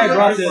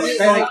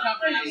think.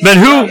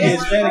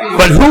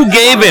 But who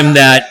gave him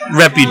that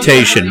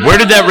reputation? Where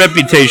did that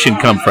reputation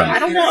come from? I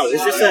don't know.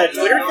 Is this a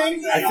Twitter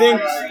thing? I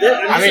think.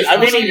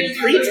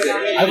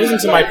 I listened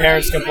to my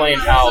parents complain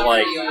how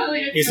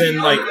he's in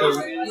the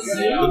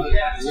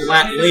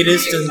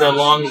latest in the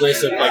long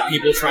list of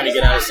people trying to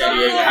get out of San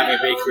Diego, having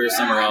a big career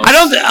somewhere else. I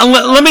don't.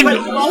 Let me. But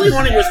all he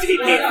wanted was to be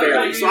paid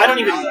fairly, so I don't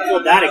even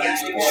hold that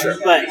against him. Sure.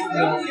 But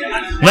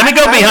let me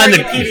go behind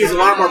the. Peavy is a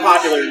lot more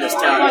popular in this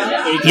town than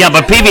Adrian. Yeah,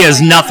 but Peavy has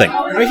nothing.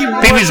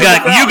 Peavy's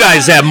got. You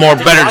guys have more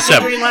better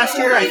stuff. Last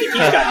year, I think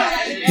he's got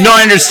nothing. No,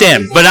 I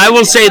understand, but I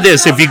will say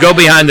this: if you go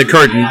behind the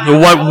curtain,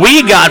 what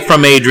we got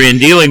from Adrian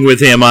dealing with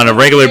him on a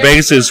regular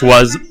basis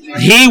was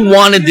he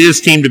wanted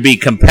this team to be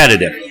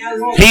competitive.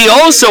 He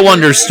also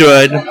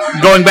understood,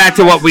 going back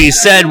to what we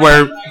said,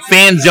 where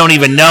fans don't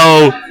even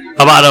know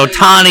about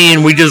Ohtani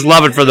and we just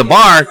love it for the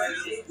bar.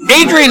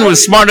 Adrian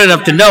was smart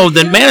enough to know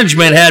that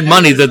management had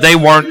money that they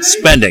weren't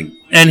spending.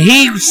 And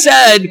he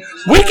said,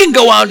 we can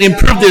go out and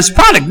improve this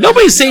product.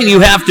 Nobody's saying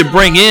you have to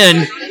bring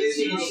in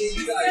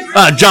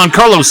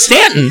Giancarlo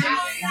Stanton,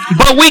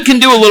 but we can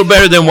do a little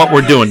better than what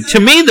we're doing. To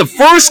me, the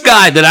first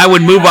guy that I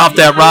would move off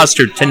that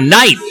roster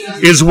tonight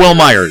is Will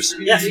Myers.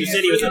 Yes, you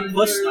said he was a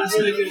puss last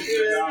night.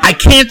 I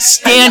can't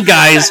stand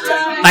guys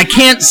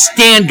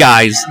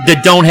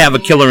that don't have a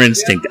killer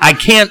instinct. I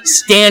can't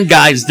stand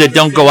guys that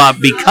don't go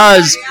out,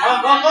 because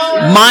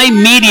my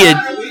media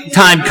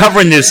time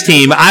covering this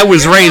team, I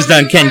was raised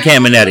on Ken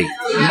Caminetti.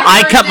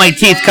 I cut my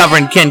teeth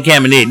covering Ken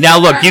Caminetti. Now,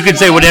 look, you can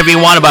say whatever you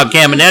want about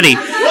Caminetti,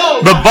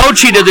 but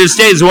Bochy to this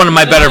day is one of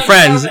my better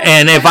friends,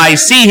 and if I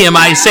see him,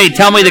 I say,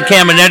 tell me the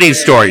Caminetti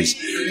stories.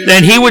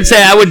 then he would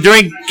say, I would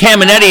bring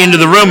Caminetti into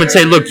the room and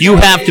say, look, you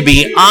have to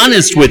be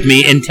honest with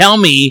me and tell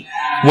me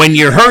when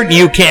you're hurt and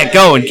you can't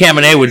go. And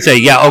Caminetti would say,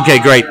 yeah, okay,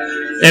 great.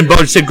 And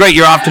Bo said, great,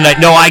 you're off tonight.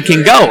 No, I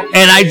can go.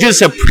 And I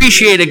just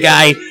appreciate a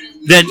guy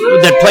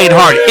that played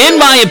hard. In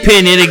my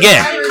opinion,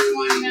 again,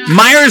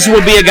 Myers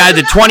will be a guy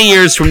that 20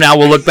 years from now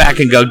will look back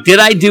and go, did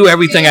I do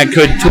everything I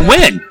could to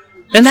win?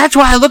 And that's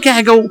why I look at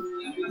it and go,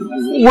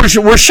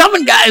 we're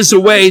shoving guys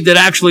away that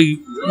actually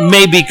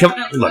may become.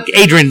 Look,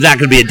 Adrian's not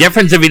going to be a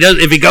difference.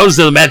 If he goes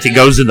to the Mets, he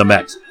goes to the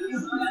Mets.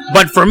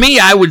 But for me,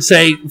 I would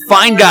say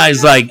find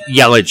guys like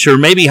Yelich or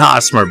maybe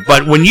Hosmer.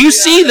 But when you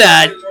see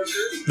that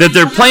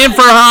they're playing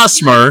for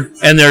Hosmer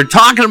and they're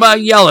talking about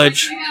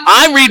Yelich,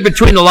 I read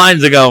between the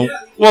lines and go,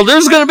 well,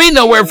 there's going to be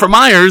nowhere for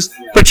Myers,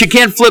 but you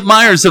can't flip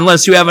Myers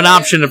unless you have an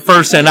option at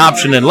first and an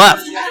option in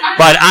left.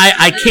 But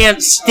I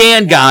can't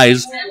stand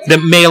guys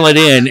that mail it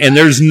in, and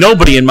there's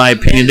nobody, in my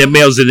opinion, that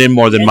mails it in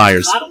more than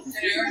Myers.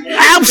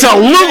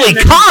 Absolutely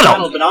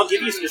Cottle. But I'll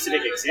give you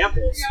specific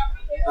examples.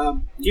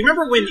 Do you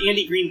remember when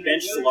Andy Green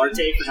benched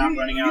Solarte for not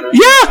running out of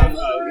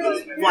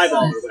fly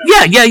ball or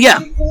whatever? Yeah.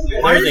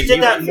 Myers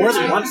did that more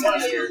than once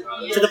last year.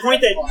 To the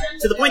point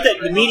that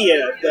the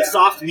media, the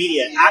soft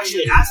media,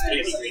 actually asked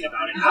Andy Green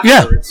about it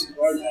afterwards.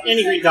 Yeah.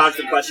 Andy Green dodged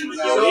the question with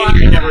Andy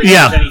Green never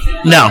said anything.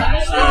 No.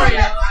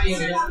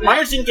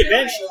 Myers didn't get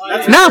benched.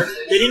 No.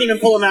 They didn't even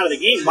pull him out of the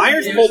game.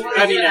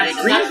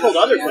 Green pulled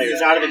other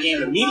players out of the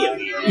game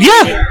immediately.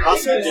 Yeah.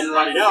 Hustle didn't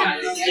run it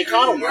out. They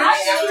caught him.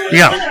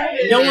 Yeah.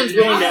 And no one's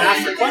willing to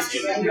ask the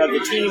question of the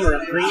team or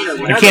of Green or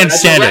whatever. I can't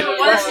stand it.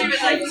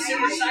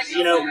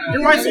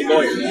 Your wife's a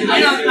lawyer.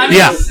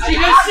 Yeah.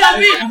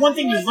 And one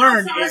thing you learn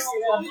is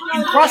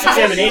in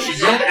cross-examination, you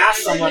don't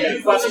ask someone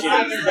a question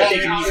that they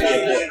can easily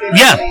avoid.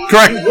 Yeah,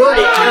 correct. You word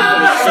it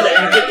carefully so that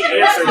you get the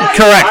answer that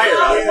you desire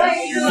out of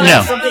it. No.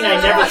 That's something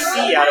I never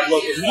see out of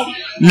local media.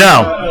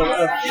 No.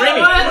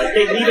 Framing, like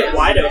they leave it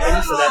wide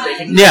open so that they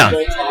can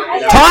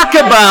talk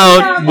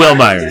about Will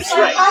Myers.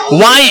 Right.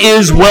 Why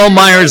is Will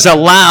Myers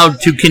allowed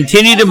to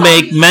continue to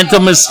make mental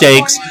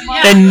mistakes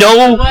and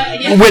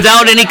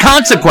without any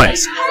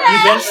consequence? You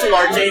benched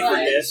Solarte for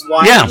this.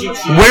 Why did you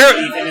choose to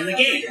leave him in the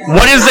game?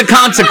 What is the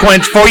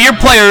consequence for your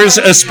players,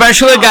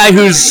 especially a guy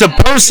who's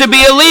supposed to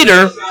be a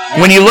leader?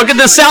 When you look at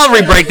the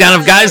salary breakdown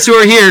of guys who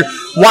are here,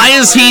 why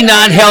is he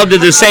not held to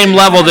the same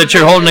level that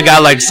you're holding a guy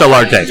like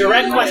Solarte?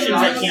 Direct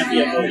questions that can't be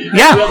avoided.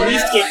 Yeah. You at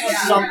least get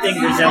something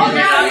resembling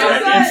a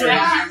direct answer.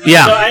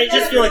 Yeah. So I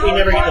just feel like we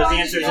never get those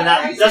answers, and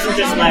that doesn't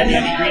just let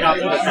Andy Green off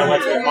the hook, that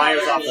lets Will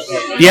Myers off the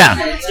hook. Yeah.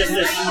 It's just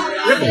this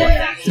ripple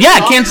effect. Yeah,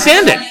 I can't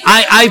stand it.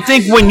 I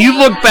think when you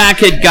look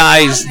back at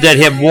guys that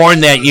have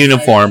worn that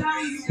uniform,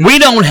 we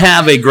don't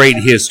have a great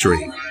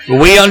history.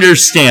 We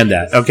understand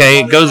that, okay?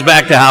 It goes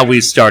back to how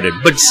we started.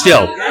 But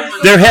still,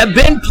 there have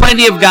been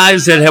plenty of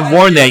guys that have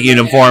worn that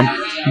uniform.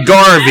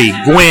 Garvey,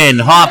 Gwynn,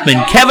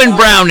 Hoffman, Kevin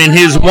Brown in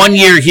his 1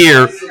 year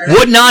here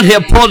would not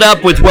have pulled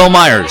up with Will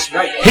Myers.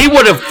 He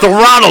would have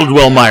throttled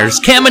Will Myers.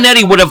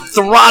 Caminetti would have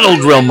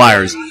throttled Will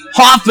Myers.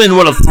 Hoffman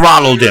would have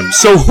throttled him.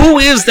 So who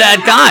is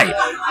that guy?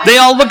 They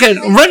all look at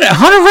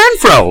Hunter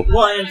Renfroe.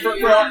 Well, and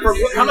for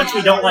how much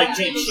we don't like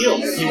James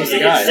Shields, he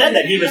said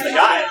that he was the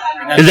guy.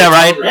 Is that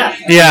right?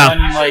 Yeah.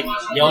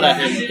 Yelled at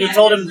him. He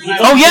told him.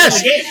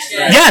 Yes. In the game.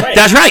 Yeah, right.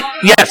 That's right.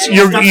 Yes,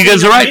 you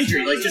guys are right.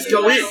 Injury. Like, just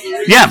go in.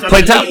 Yeah,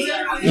 play tough.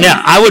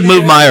 Yeah, I would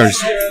move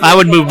Myers.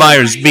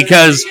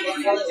 Because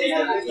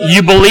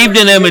you believed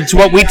in him. It's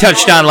what we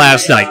touched on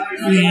last night.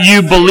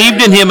 You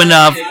believed in him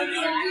enough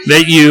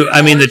that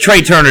the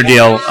Trey Turner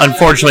deal,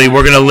 unfortunately,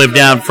 we're going to live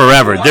down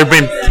forever. There have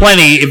been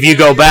plenty, if you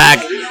go back.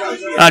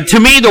 To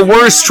me, the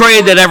worst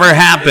trade that ever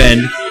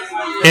happened,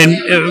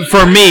 and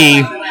for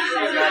me,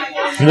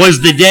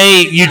 was the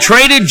day you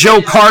traded Joe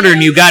Carter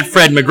and you got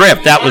Fred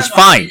McGriff. That was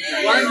fine.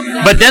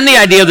 But then the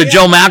idea that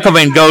Joe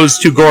McIlvaine goes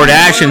to Gord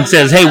Ash and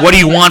says, hey, what do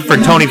you want for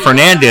Tony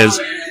Fernandez?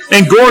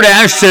 And Gord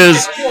Ash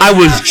says, I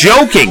was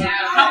joking.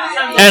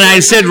 And I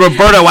said,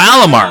 Roberto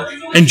Alomar.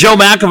 And Joe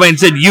McIlvaine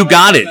said, you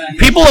got it.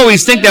 People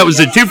always think that was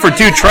a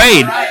 2-for-2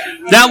 trade.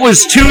 That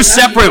was two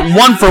separate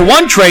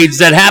 1-for-1 trades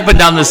that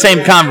happened on the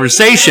same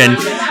conversation.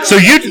 So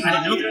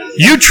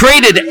you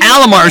traded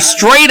Alomar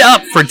straight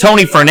up for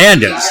Tony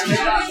Fernandez.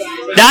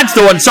 That's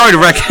the one. Sorry to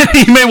wreck.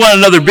 You may want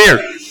another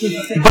beer.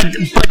 But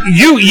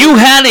you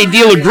had a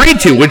deal agreed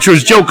to, which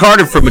was Joe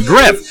Carter for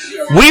McGriff.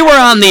 We were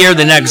on the air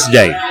the next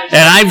day,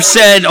 and I've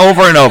said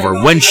over and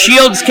over, when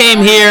Shields came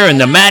here and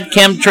the Matt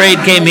Kemp trade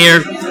came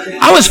here,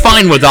 I was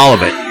fine with all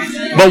of it.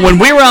 But when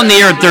we were on the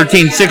air at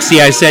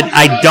 1360, I said,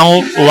 I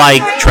don't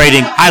like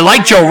trading. I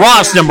like Joe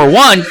Ross, number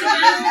one,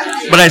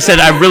 but I said,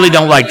 I really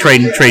don't like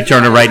trading Trey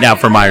Turner right now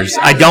for Myers.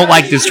 I don't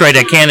like this trade.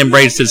 I can't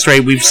embrace this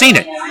trade. We've seen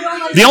it.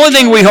 The only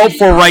thing we hope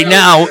for right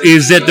now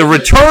is that the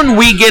return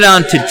we get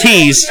on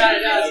Tatis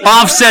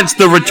offsets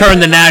the return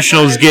the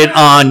Nationals get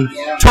on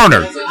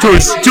Turner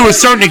to a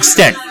certain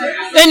extent.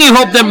 Then you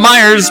hope that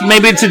Myers,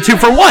 maybe it's a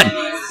 2-for-1.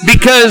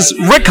 Because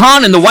Rick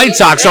Hahn and the White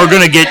Sox are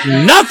going to get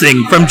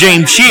nothing from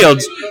James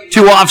Shields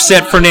to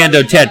offset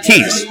Fernando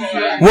Tatis.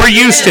 We're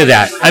used to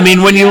that. I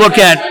mean, when you look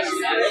at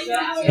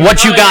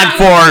what you got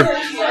for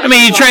I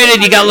mean, you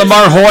traded. You got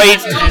Lamar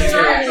Hoyt.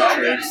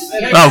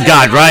 Oh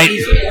God, right?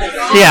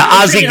 Yeah,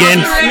 Ozzie Ginn.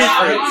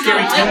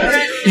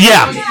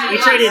 Yeah. We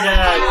traded.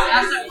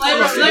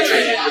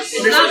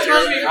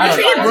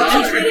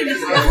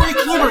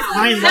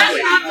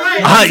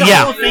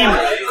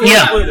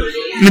 Yeah.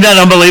 Isn't that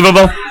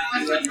unbelievable?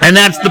 And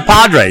that's the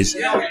Padres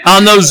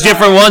on those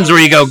different ones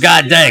where you go,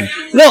 God dang.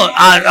 Well,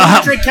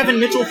 trade Kevin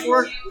Mitchell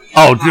for.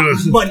 Oh, dude.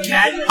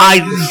 Mudcat.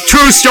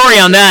 True story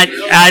on that.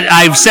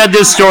 I've said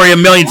this story a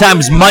million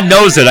times. Mud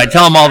knows it. I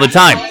tell him all the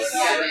time.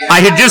 I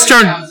had just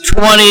turned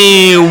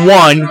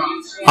 21.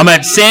 I'm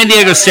at San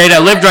Diego State. I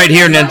lived right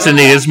here in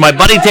Encinitas. My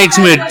buddy takes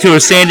me to a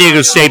San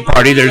Diego State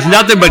party. There's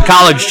nothing but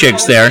college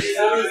chicks there.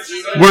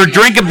 We're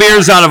drinking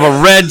beers out of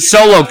a red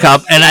Solo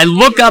cup, and I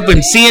look up,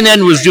 and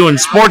CNN was doing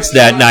sports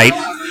that night.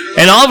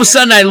 And all of a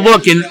sudden, I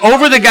look, and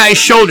over the guy's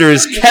shoulder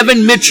is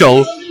Kevin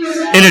Mitchell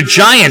in a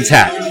Giants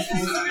hat.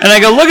 And I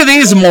go, look at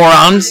these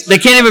morons. They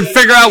can't even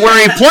figure out where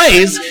he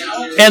plays.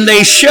 And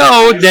they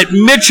showed that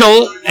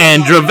Mitchell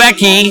and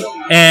Dravecki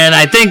and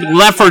I think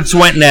Lefferts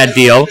went in that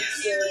deal.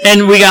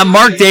 And we got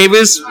Mark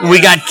Davis, we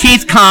got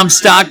Keith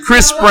Comstock,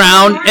 Chris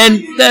Brown,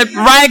 and that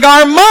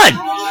Rygar Mudd.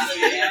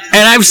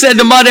 And I've said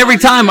to Mudd every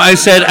time, I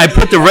said, I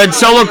put the red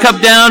Solo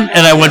cup down,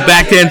 and I went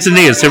back to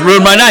Encinitas. It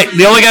ruined my night.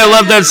 The only guy who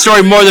loved that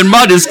story more than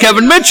Mudd is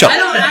Kevin Mitchell.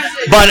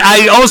 But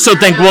I also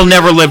think we'll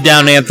never live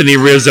down Anthony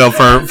Rizzo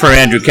for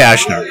Andrew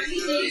Kashner.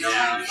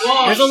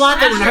 There's a lot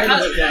that we're not going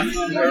to live down.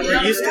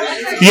 We're used to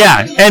it.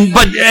 Yeah, and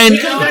we could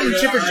have gotten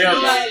Chipper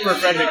Jones for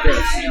Frederick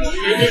Griffs.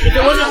 If it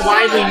wasn't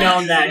widely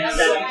known that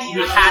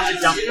we had to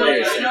dump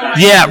players.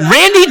 Yeah,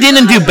 Randy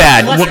didn't do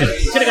bad.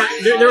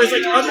 There was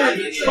like other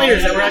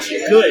players that were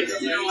actually good.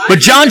 But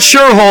John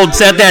Sherholtz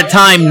at that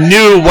time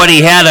knew what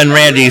he had on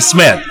Randy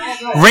Smith.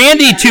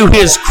 Randy, to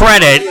his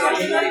credit,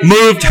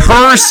 moved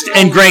Hurst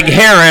and Greg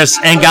Harris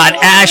and got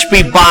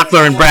Ashby,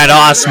 Bachler, and Brad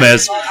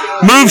Ausmus.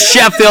 Moved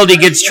Sheffield, he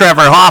gets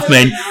Trevor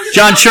Hoffman.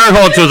 John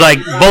Sherholtz was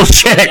like,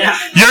 bullshit.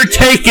 You're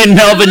taking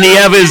Melvin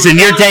Nieves and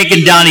you're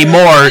taking Donnie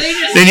Moore,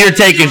 then you're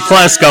taking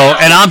Klesko,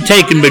 and I'm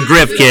taking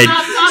McGriff, kid.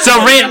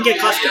 So Randy.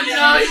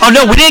 Oh,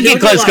 no, we didn't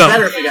get Klesko.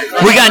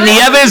 We got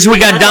Nieves, we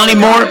got Donnie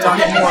Moore.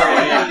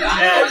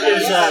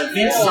 There's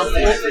Vince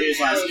something for his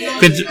last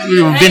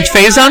name. Vince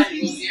Faison?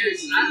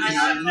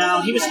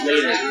 No, he was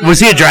later. Was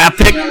he a draft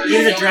pick? He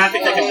was a draft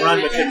pick that could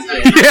run but couldn't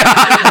play. He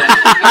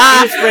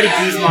was Freddie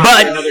Guzman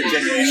for another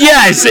generation.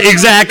 Yes,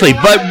 exactly.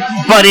 But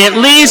at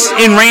least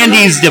in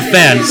Randy's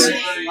defense,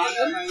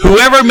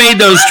 whoever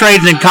made those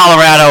trades in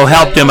Colorado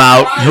helped him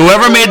out.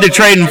 Whoever made the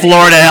trade in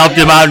Florida helped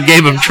him out and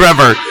gave him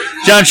Trevor.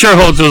 John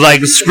Sherholtz was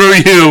like, screw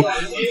you.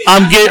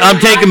 I'm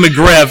taking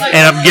McGriff,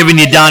 and I'm giving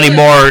you Donnie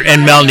Moore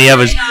and Mel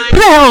Nieves. Who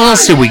the hell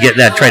else did we get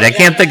in that trade? I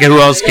can't think of who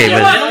else came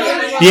in.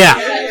 Yeah.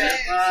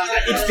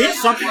 It's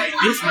Vince something.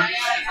 Vince.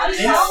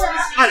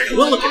 I don't know.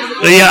 We'll look at it.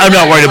 Yeah, I'm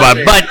not worried about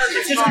it. But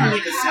it's just going to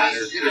make it sadder.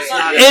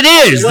 It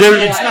is.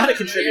 It's not a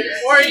contributor.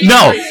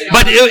 No,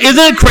 but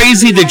isn't it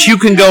crazy that you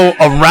can go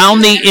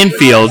around the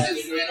infield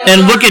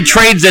and look at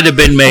trades that have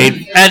been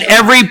made at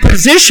every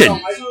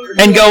position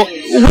and go,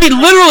 we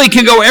literally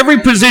can go every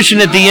position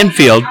at the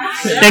infield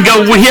and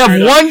go, we have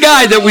one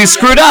guy that we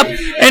screwed up.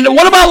 And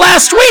what about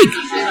last week?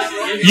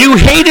 You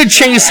hated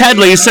Chase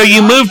Headley, so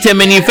you moved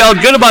him, and you felt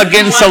good about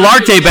getting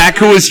Solarte back,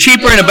 who was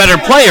cheaper and a better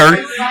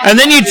player, and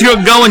then you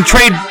go and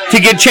trade to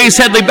get Chase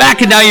Headley back,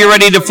 and now you're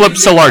ready to flip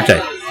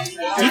Solarte.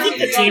 Do you think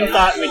the team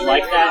thought we'd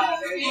like that?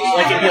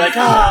 Like, it'd be like,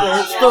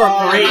 let's throw a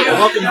parade, a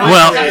welcome home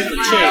parade for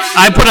Chase.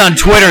 I put on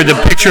Twitter the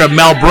picture of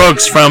Mel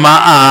Brooks from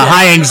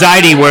High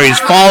Anxiety where he's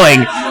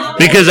falling,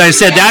 because I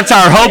said, that's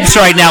our hopes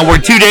right now, where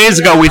 2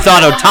 days ago we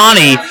thought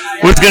Ohtani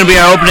was going to be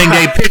our opening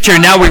day pitcher.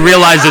 Now we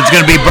realize it's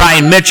going to be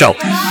Brian Mitchell.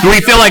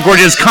 We feel like we're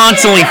just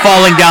constantly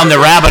falling down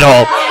the rabbit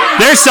hole.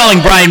 They're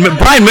selling Brian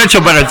Mitchell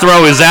better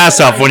throw his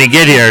ass off when he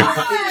get here.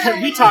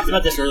 We talked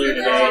about this earlier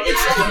today.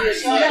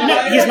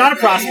 He's not a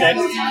prospect.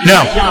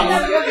 No. He's young.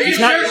 He's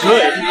not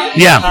good.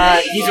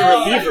 Yeah. He's a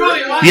reliever.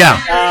 Yeah.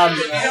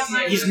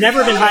 He's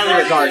never been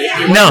highly regarded.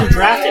 He wasn't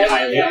drafted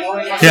highly.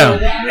 So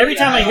every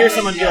time I hear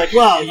someone be like,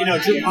 well,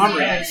 Drew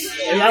Pomeranz,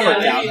 and that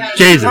worked out.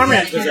 Jesus.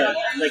 Pomeranz was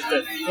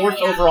the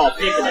 4th overall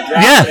pick in the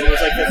draft. Yeah. And it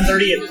was like the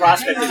 30th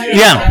prospect of the year.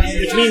 Yeah.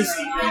 Which means,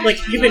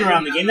 you've been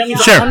around the game. That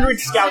means Sure. 100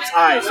 scouts'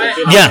 eyes have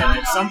been on him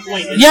at some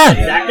point. And Yeah.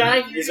 said, that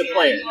guy is a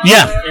player.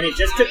 Yeah. And it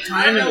just took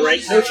time and the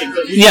right coaching.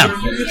 But you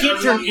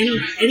can't turn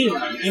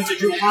anyone into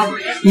Drew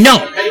Pomeranz.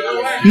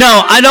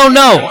 No, I don't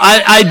know.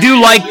 I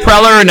do like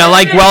Preller, and I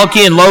like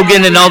Welke and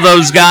Logan and all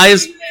those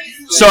guys.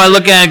 So I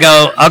look at it and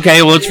go,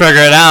 okay, well, let's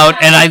figure it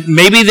out. And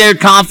maybe they're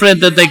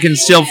confident that they can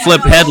still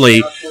flip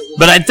Headley.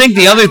 But I think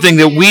the other thing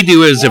that we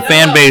do as a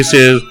fan base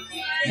is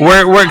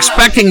we're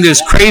expecting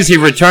this crazy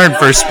return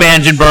for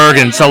Spangenberg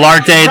and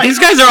Solarte. These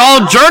guys are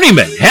all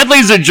journeymen.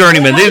 Headley's a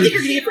journeyman. What do you think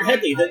you're going to get for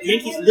Headley? The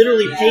Yankees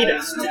literally paid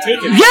us to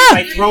take him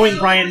by throwing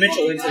Brian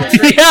Mitchell into the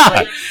trade.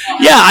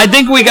 Yeah, I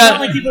think we got... It's not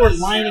like people were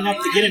lining up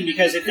to get him,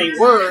 because if they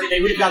were,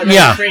 they would have got a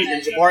better trade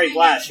than Jabari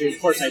Blash, who, of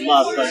course, I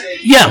love. But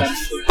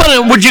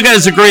but would you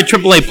guys agree,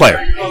 AAA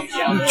player?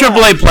 Yeah.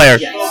 AAA player.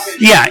 Yes.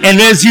 Yeah, and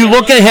as you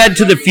look ahead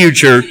to the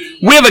future,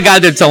 we have a guy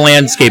that's a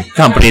landscape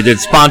company that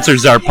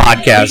sponsors our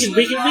podcast.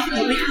 We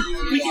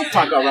can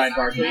talk about Ryan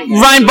Barkley.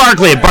 Ryan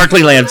Barkley at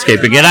Barkley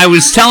Landscaping. And I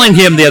was telling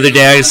him the other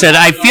day, I said,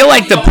 I feel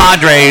like the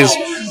Padres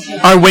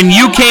are when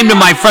you came to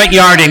my front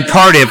yard in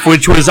Cardiff,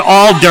 which was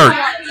all dirt.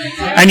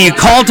 And you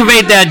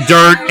cultivate that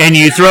dirt and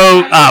you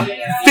throw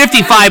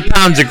 55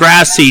 pounds of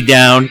grass seed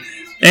down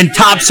and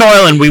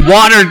topsoil, and we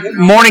water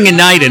morning and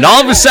night. And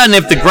all of a sudden,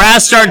 if the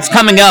grass starts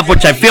coming up,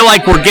 which I feel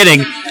like we're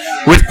getting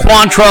with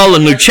Quantrill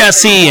and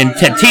Lucchesi and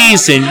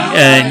Tatis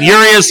and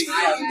Urias,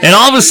 and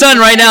all of a sudden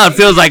right now it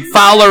feels like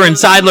Fowler and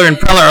Seidler and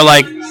Preller are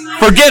like,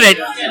 forget it,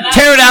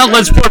 tear it out,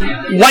 let's put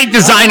white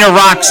designer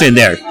rocks in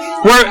there.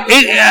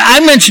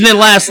 I mentioned it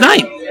last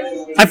night.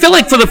 I feel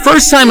like for the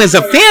first time as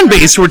a fan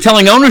base, we're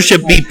telling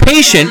ownership, be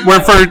patient,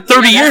 where for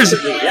 30 years,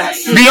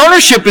 the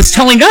ownership is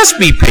telling us,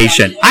 be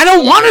patient. I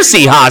don't want to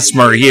see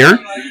Hosmer here.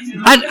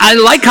 I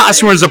like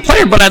Hosmer as a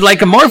player, but I'd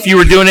like him more if you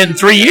were doing it in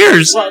 3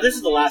 years. Well, this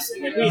is the last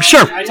thing.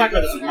 Sure. I talked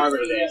about this with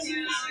Margaret today.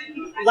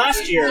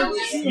 Last year,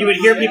 you would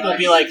hear people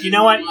be like, you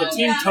know what, the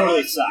team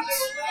totally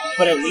sucks,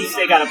 but at least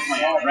they got a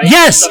plan, right?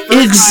 Yes,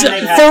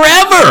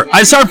 forever.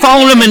 I started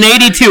following them in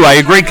 82. I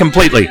agree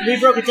completely. We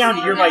broke it down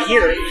year by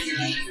year.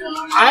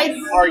 I'd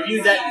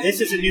argue that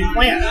this is a new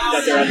plan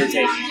that they're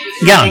undertaking.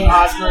 Yeah. Getting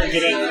Hosmer,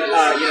 getting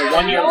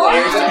 1-year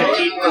players to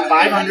compete for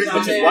 500,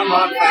 which is what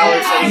Ron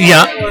Fowler said.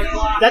 Yeah.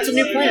 That's a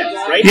new plan,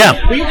 right?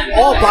 Yeah. We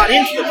all bought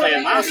into the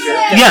plan last year.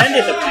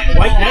 Defended the plan.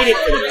 White knighted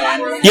for the plan.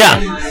 Yeah.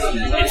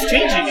 It's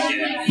changing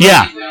again.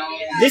 Yeah.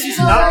 This is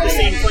not the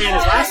same plan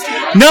as last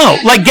year. No,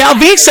 like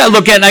Galvis, I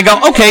look at it and I go,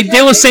 okay,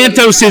 De Los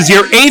Santos is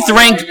your 8th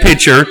ranked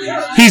pitcher.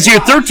 He's your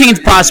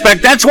 13th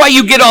prospect. That's why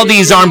you get all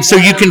these arms, so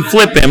you can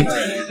flip him.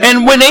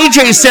 And when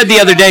AJ said the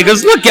other day, he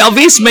goes, look,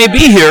 Galvis may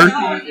be here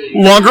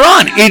longer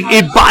on.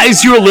 It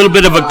buys you a little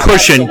bit of a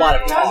cushion. That's a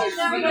lot of talk.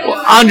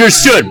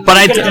 Understood, but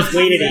I could have just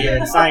waited a year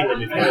and signed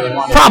him if you really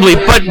wanted. Probably,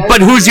 but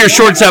who's your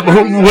shortstop?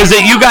 Was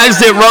it you guys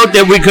that wrote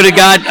that we could have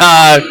got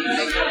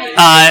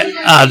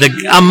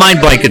I'm mind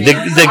blanking.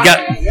 The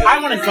guy.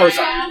 I wanted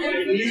Kozar.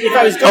 If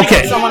I was going to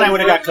get someone, I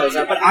would have got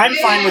Kozar. But I'm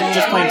fine with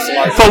just playing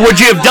Solari. But would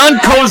you have done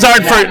Kozar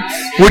for?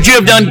 Would you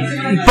have done?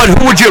 But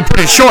who would you have put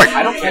in short?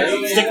 I don't care.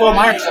 Stick Will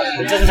Myers.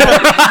 It doesn't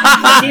matter.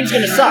 The team's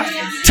going to suck.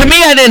 To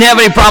me, I didn't have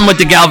any problem with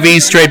the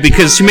Galvis trade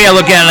because to me, I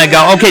look at it and I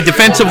go, okay,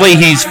 defensively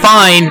he's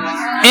fine,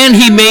 and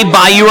he may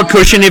buy you a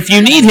cushion if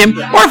you need him,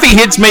 or if he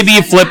hits, maybe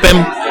you flip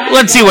him.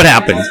 Let's see what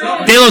happens.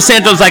 De Los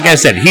Santos, like I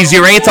said, he's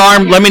your 8th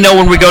arm. Let me know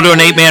when we go to an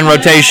 8-man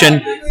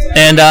rotation,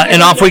 and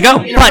off we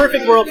go. In a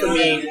perfect world for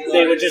me,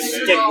 they would just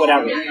stick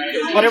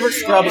whatever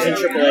scrub is in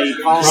AAA.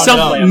 You call him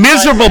Some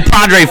miserable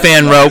Padre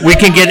fan wrote, we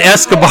can get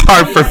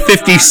Escobar for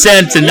 50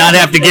 cents and not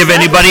have to give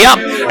anybody up,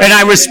 and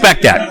I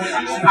respect that.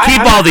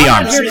 Keep all the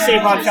arms. I'm here to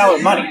save Ron Fowler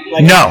money.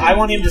 No. I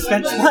want him to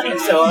spend some money.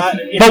 So,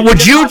 but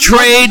would you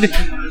trade?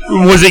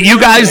 Was it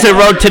you guys that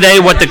wrote today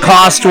what the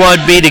cost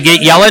would be to get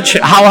Yelich?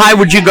 How high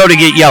would you go to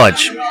get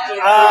Yelich?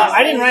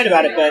 I didn't write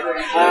about it, but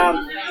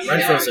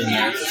Renfro's in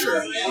there for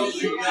sure.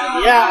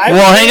 Yeah.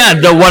 Hang on.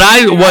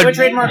 I would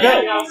trade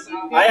Margot.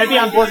 I'd be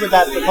on board with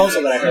that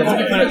proposal that I heard. Would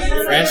you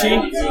put Franchi?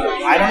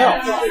 I don't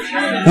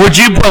know. Would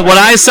you put? What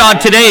I saw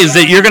today is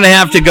that you're going to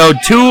have to go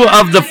 2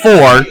 of the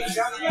 4,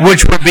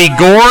 which would be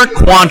Gore,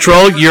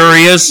 Quantrill,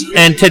 Urias,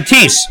 and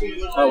Tatis.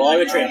 Oh well, I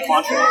would trade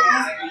Quantrill.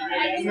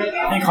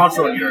 I think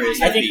Quantrill and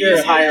Urias. I think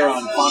you're higher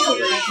on Quantrill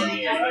than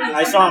me.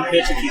 I saw him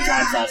pitch a few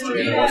times last year,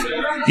 and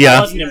I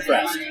wasn't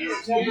impressed.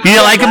 You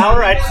didn't like him?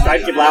 Lauer,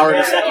 I'd give Lauer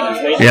in a second.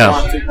 He's way too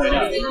long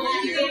 2.0.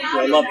 Who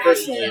I love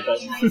personally, but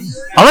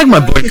I like my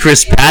boy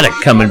Chris Paddock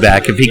coming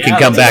back if he can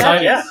come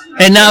back. Yeah.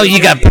 And now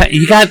you got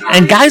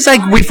and guys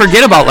like we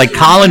forget about like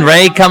Colin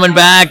Ray coming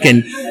back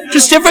and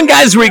just different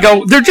guys where we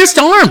go, they're just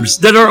arms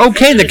that are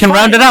okay that can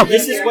round it out.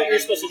 This is what you're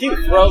supposed to do.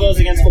 Throw those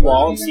against the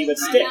wall and see what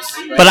sticks.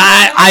 But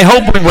I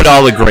hope we would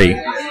all agree.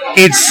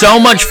 It's so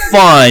much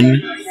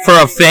fun for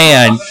a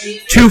fan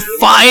to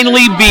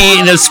finally be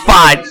in a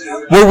spot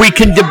where we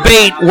can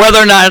debate whether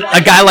or not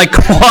a guy like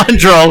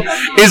Quantrill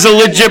is a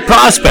legit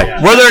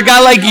prospect, whether a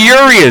guy like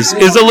Urias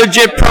is a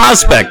legit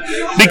prospect.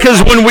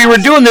 Because when we were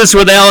doing this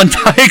with Alan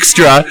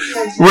Dykstra,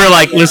 we're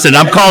like, listen,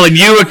 I'm calling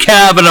you a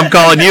cab and I'm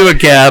calling you a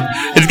cab.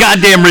 It's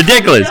goddamn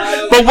ridiculous.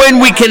 But when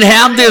we can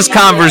have this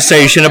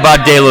conversation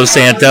about De Los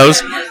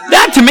Santos,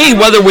 that to me,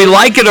 whether we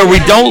like it or we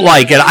don't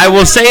like it, I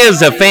will say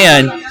as a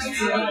fan,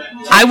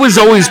 I was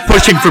always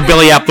pushing for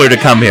Billy Epler to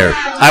come here.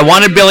 I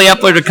wanted Billy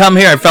Epler to come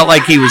here. I felt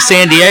like he was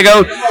San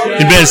Diego.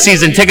 He'd been a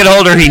season ticket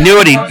holder. He knew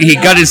it. He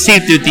got his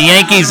teeth with the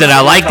Yankees, and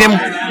I liked him.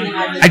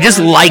 I just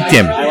liked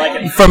him.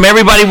 From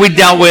everybody we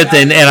dealt with,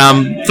 and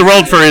I'm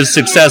thrilled for his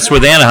success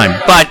with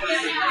Anaheim.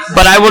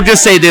 But I will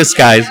just say this,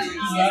 guys.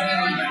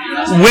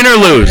 Win or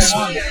lose,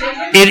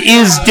 it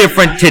is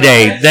different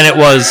today than it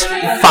was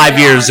 5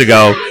 years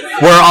ago,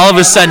 where all of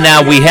a sudden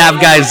now we have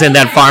guys in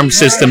that farm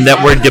system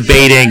that we're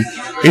debating.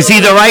 Is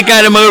he the right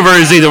guy to move or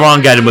is he the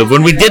wrong guy to move?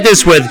 When we did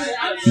this with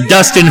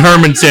Dustin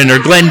Hermanson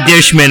or Glenn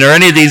Dishman or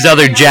any of these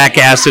other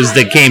jackasses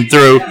that came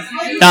through,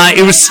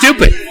 it was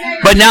stupid.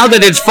 But now that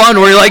it's fun,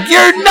 we're like,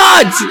 you're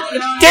nuts.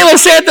 De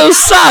Los Santos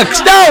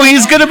sucks. No,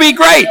 he's going to be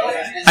great.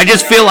 I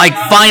just feel like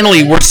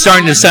finally we're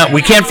starting to sound.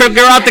 We can't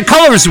figure out the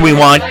colors we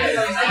want,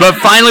 but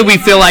finally we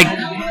feel like,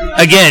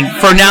 again,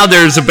 for now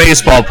there's a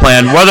baseball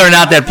plan. Whether or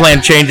not that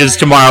plan changes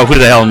tomorrow, who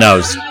the hell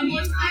knows?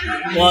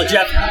 Well,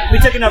 Jeff, we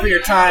took enough of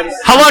your time.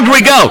 How long do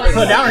we go? For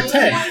an hour 10.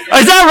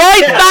 Is that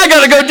right? Yeah. I got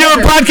to go do a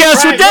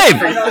podcast with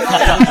Dave.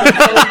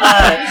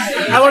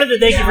 I wanted to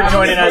thank you for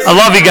joining us. I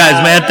love you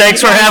guys, man. Thanks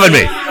for having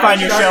me. Find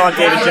your show on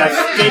Dave and Jeff.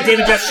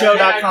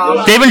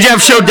 DaveandJeffShow.com.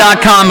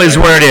 DaveandJeffShow.com is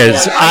where it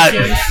is.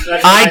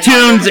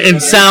 iTunes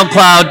and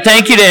SoundCloud.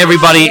 Thank you to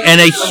everybody,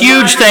 and a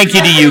huge thank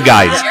you to you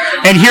guys.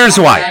 And here's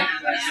why.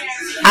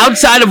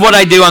 Outside of what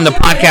I do on the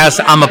podcast,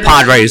 I'm a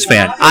Padres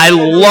fan. I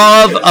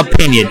love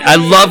opinion. I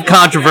love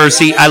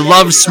controversy. I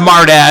love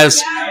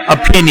smart-ass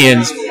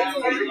opinions.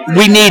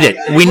 We need it.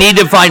 We need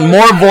to find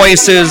more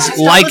voices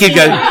like you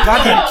guys.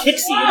 Goddamn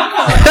Kixie.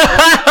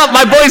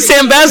 My boy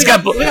Sam Bass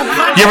got.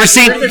 You ever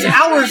seen? There's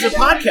hours of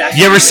podcast.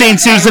 You ever seen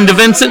Susan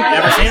DeVincent?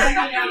 Never seen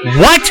it.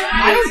 What?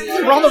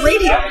 We're on the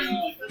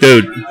radio.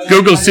 Dude,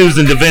 Google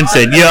Susan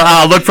DeVincent.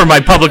 I'll look for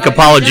my public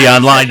apology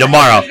online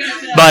tomorrow.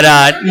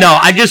 But no,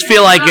 I just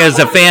feel like as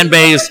a fan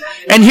base,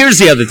 and here's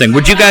the other thing.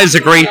 Would you guys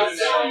agree?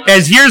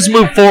 As years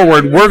move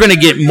forward, we're going to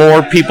get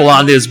more people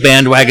on this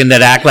bandwagon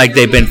that act like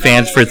they've been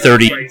fans for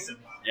 30 years.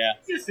 Yeah.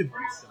 Just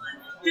embrace them.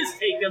 Just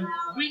take them.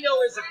 We know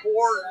as a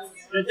core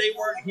that they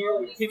weren't here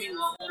with Timmy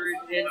Lawler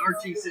and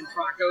Archie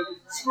Centraco.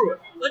 Screw it.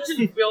 Let's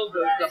just build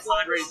the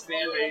Padres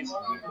fan base.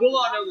 We'll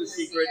all know the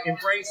secret.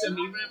 Embrace them,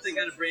 even if they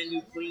got a brand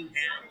new clean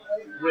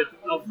hat with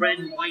a red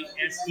and white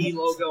ST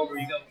logo where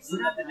you go,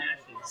 we're not the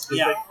Nationals.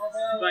 Yeah.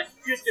 But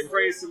just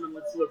embrace them and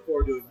let's look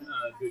forward to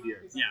a good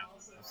year. Yeah.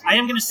 I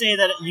am going to say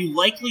that you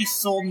likely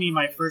sold me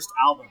my first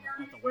album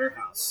at the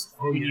warehouse.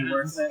 Oh, when you yeah?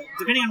 worked there.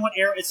 Depending on what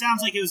era, it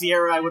sounds like it was the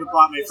era I would have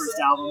bought my first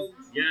album.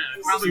 Yeah,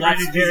 probably So that's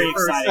rented very your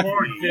first exciting floor,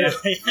 for me. too.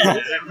 Yeah.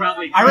 That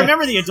probably I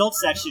remember the adult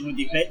section with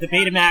the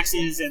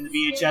Betamaxes and the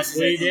VHSs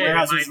We at the did.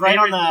 warehouse. It was My right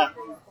on favorite-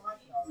 the...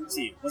 Let's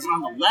see. Was it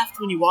on the left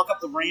when you walk up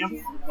the ramp?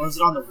 Or was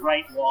it on the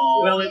right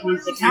wall? Well, it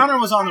was The counter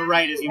was on the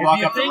right as you If walk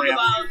you up the think ramp.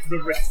 about the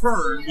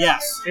return,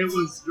 Yes. it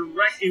was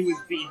direct. It was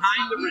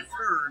behind the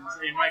returns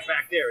and right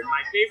back there. And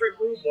my favorite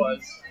move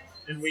was,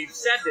 and we've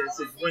said this,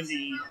 is when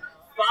the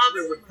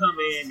father would come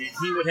in and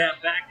he would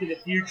have Back to the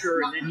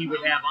Future, and then he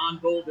would have On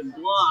Gold and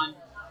Blonde,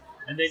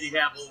 and then he'd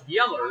have Old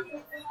Yeller.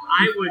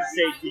 I would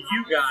say to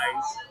you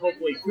guys,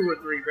 hopefully 2 or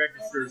 3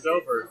 registers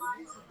over,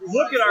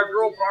 look at our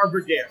girl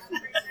Barbara Dare.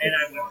 And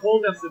I would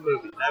hold up the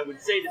movie. I would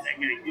say to that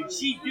guy, did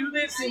she do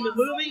this in the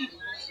movie?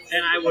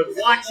 And I would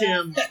watch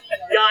him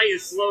die a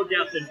slow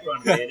death in front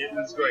of me, and it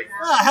was great.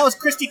 How was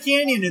Christy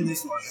Canyon in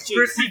this one?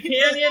 Christy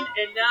Canyon,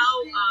 and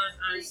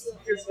now,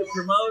 just to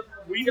promote,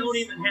 we don't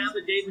even have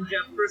a Dave and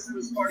Jeff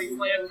Christmas party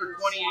planned for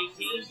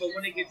 2018, but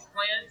when it gets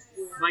planned,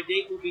 my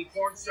date will be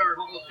porn star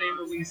Hall of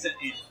Famer Lisa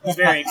Ann.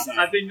 Very exciting.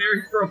 I've been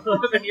married for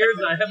 11 years.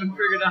 I haven't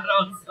figured out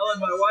how I'm telling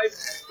my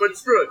wife, but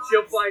screw it.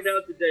 She'll find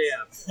out the day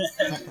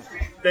after.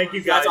 Thank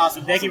you, guys. That's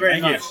awesome. Thank you very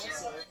Thank you.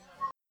 much.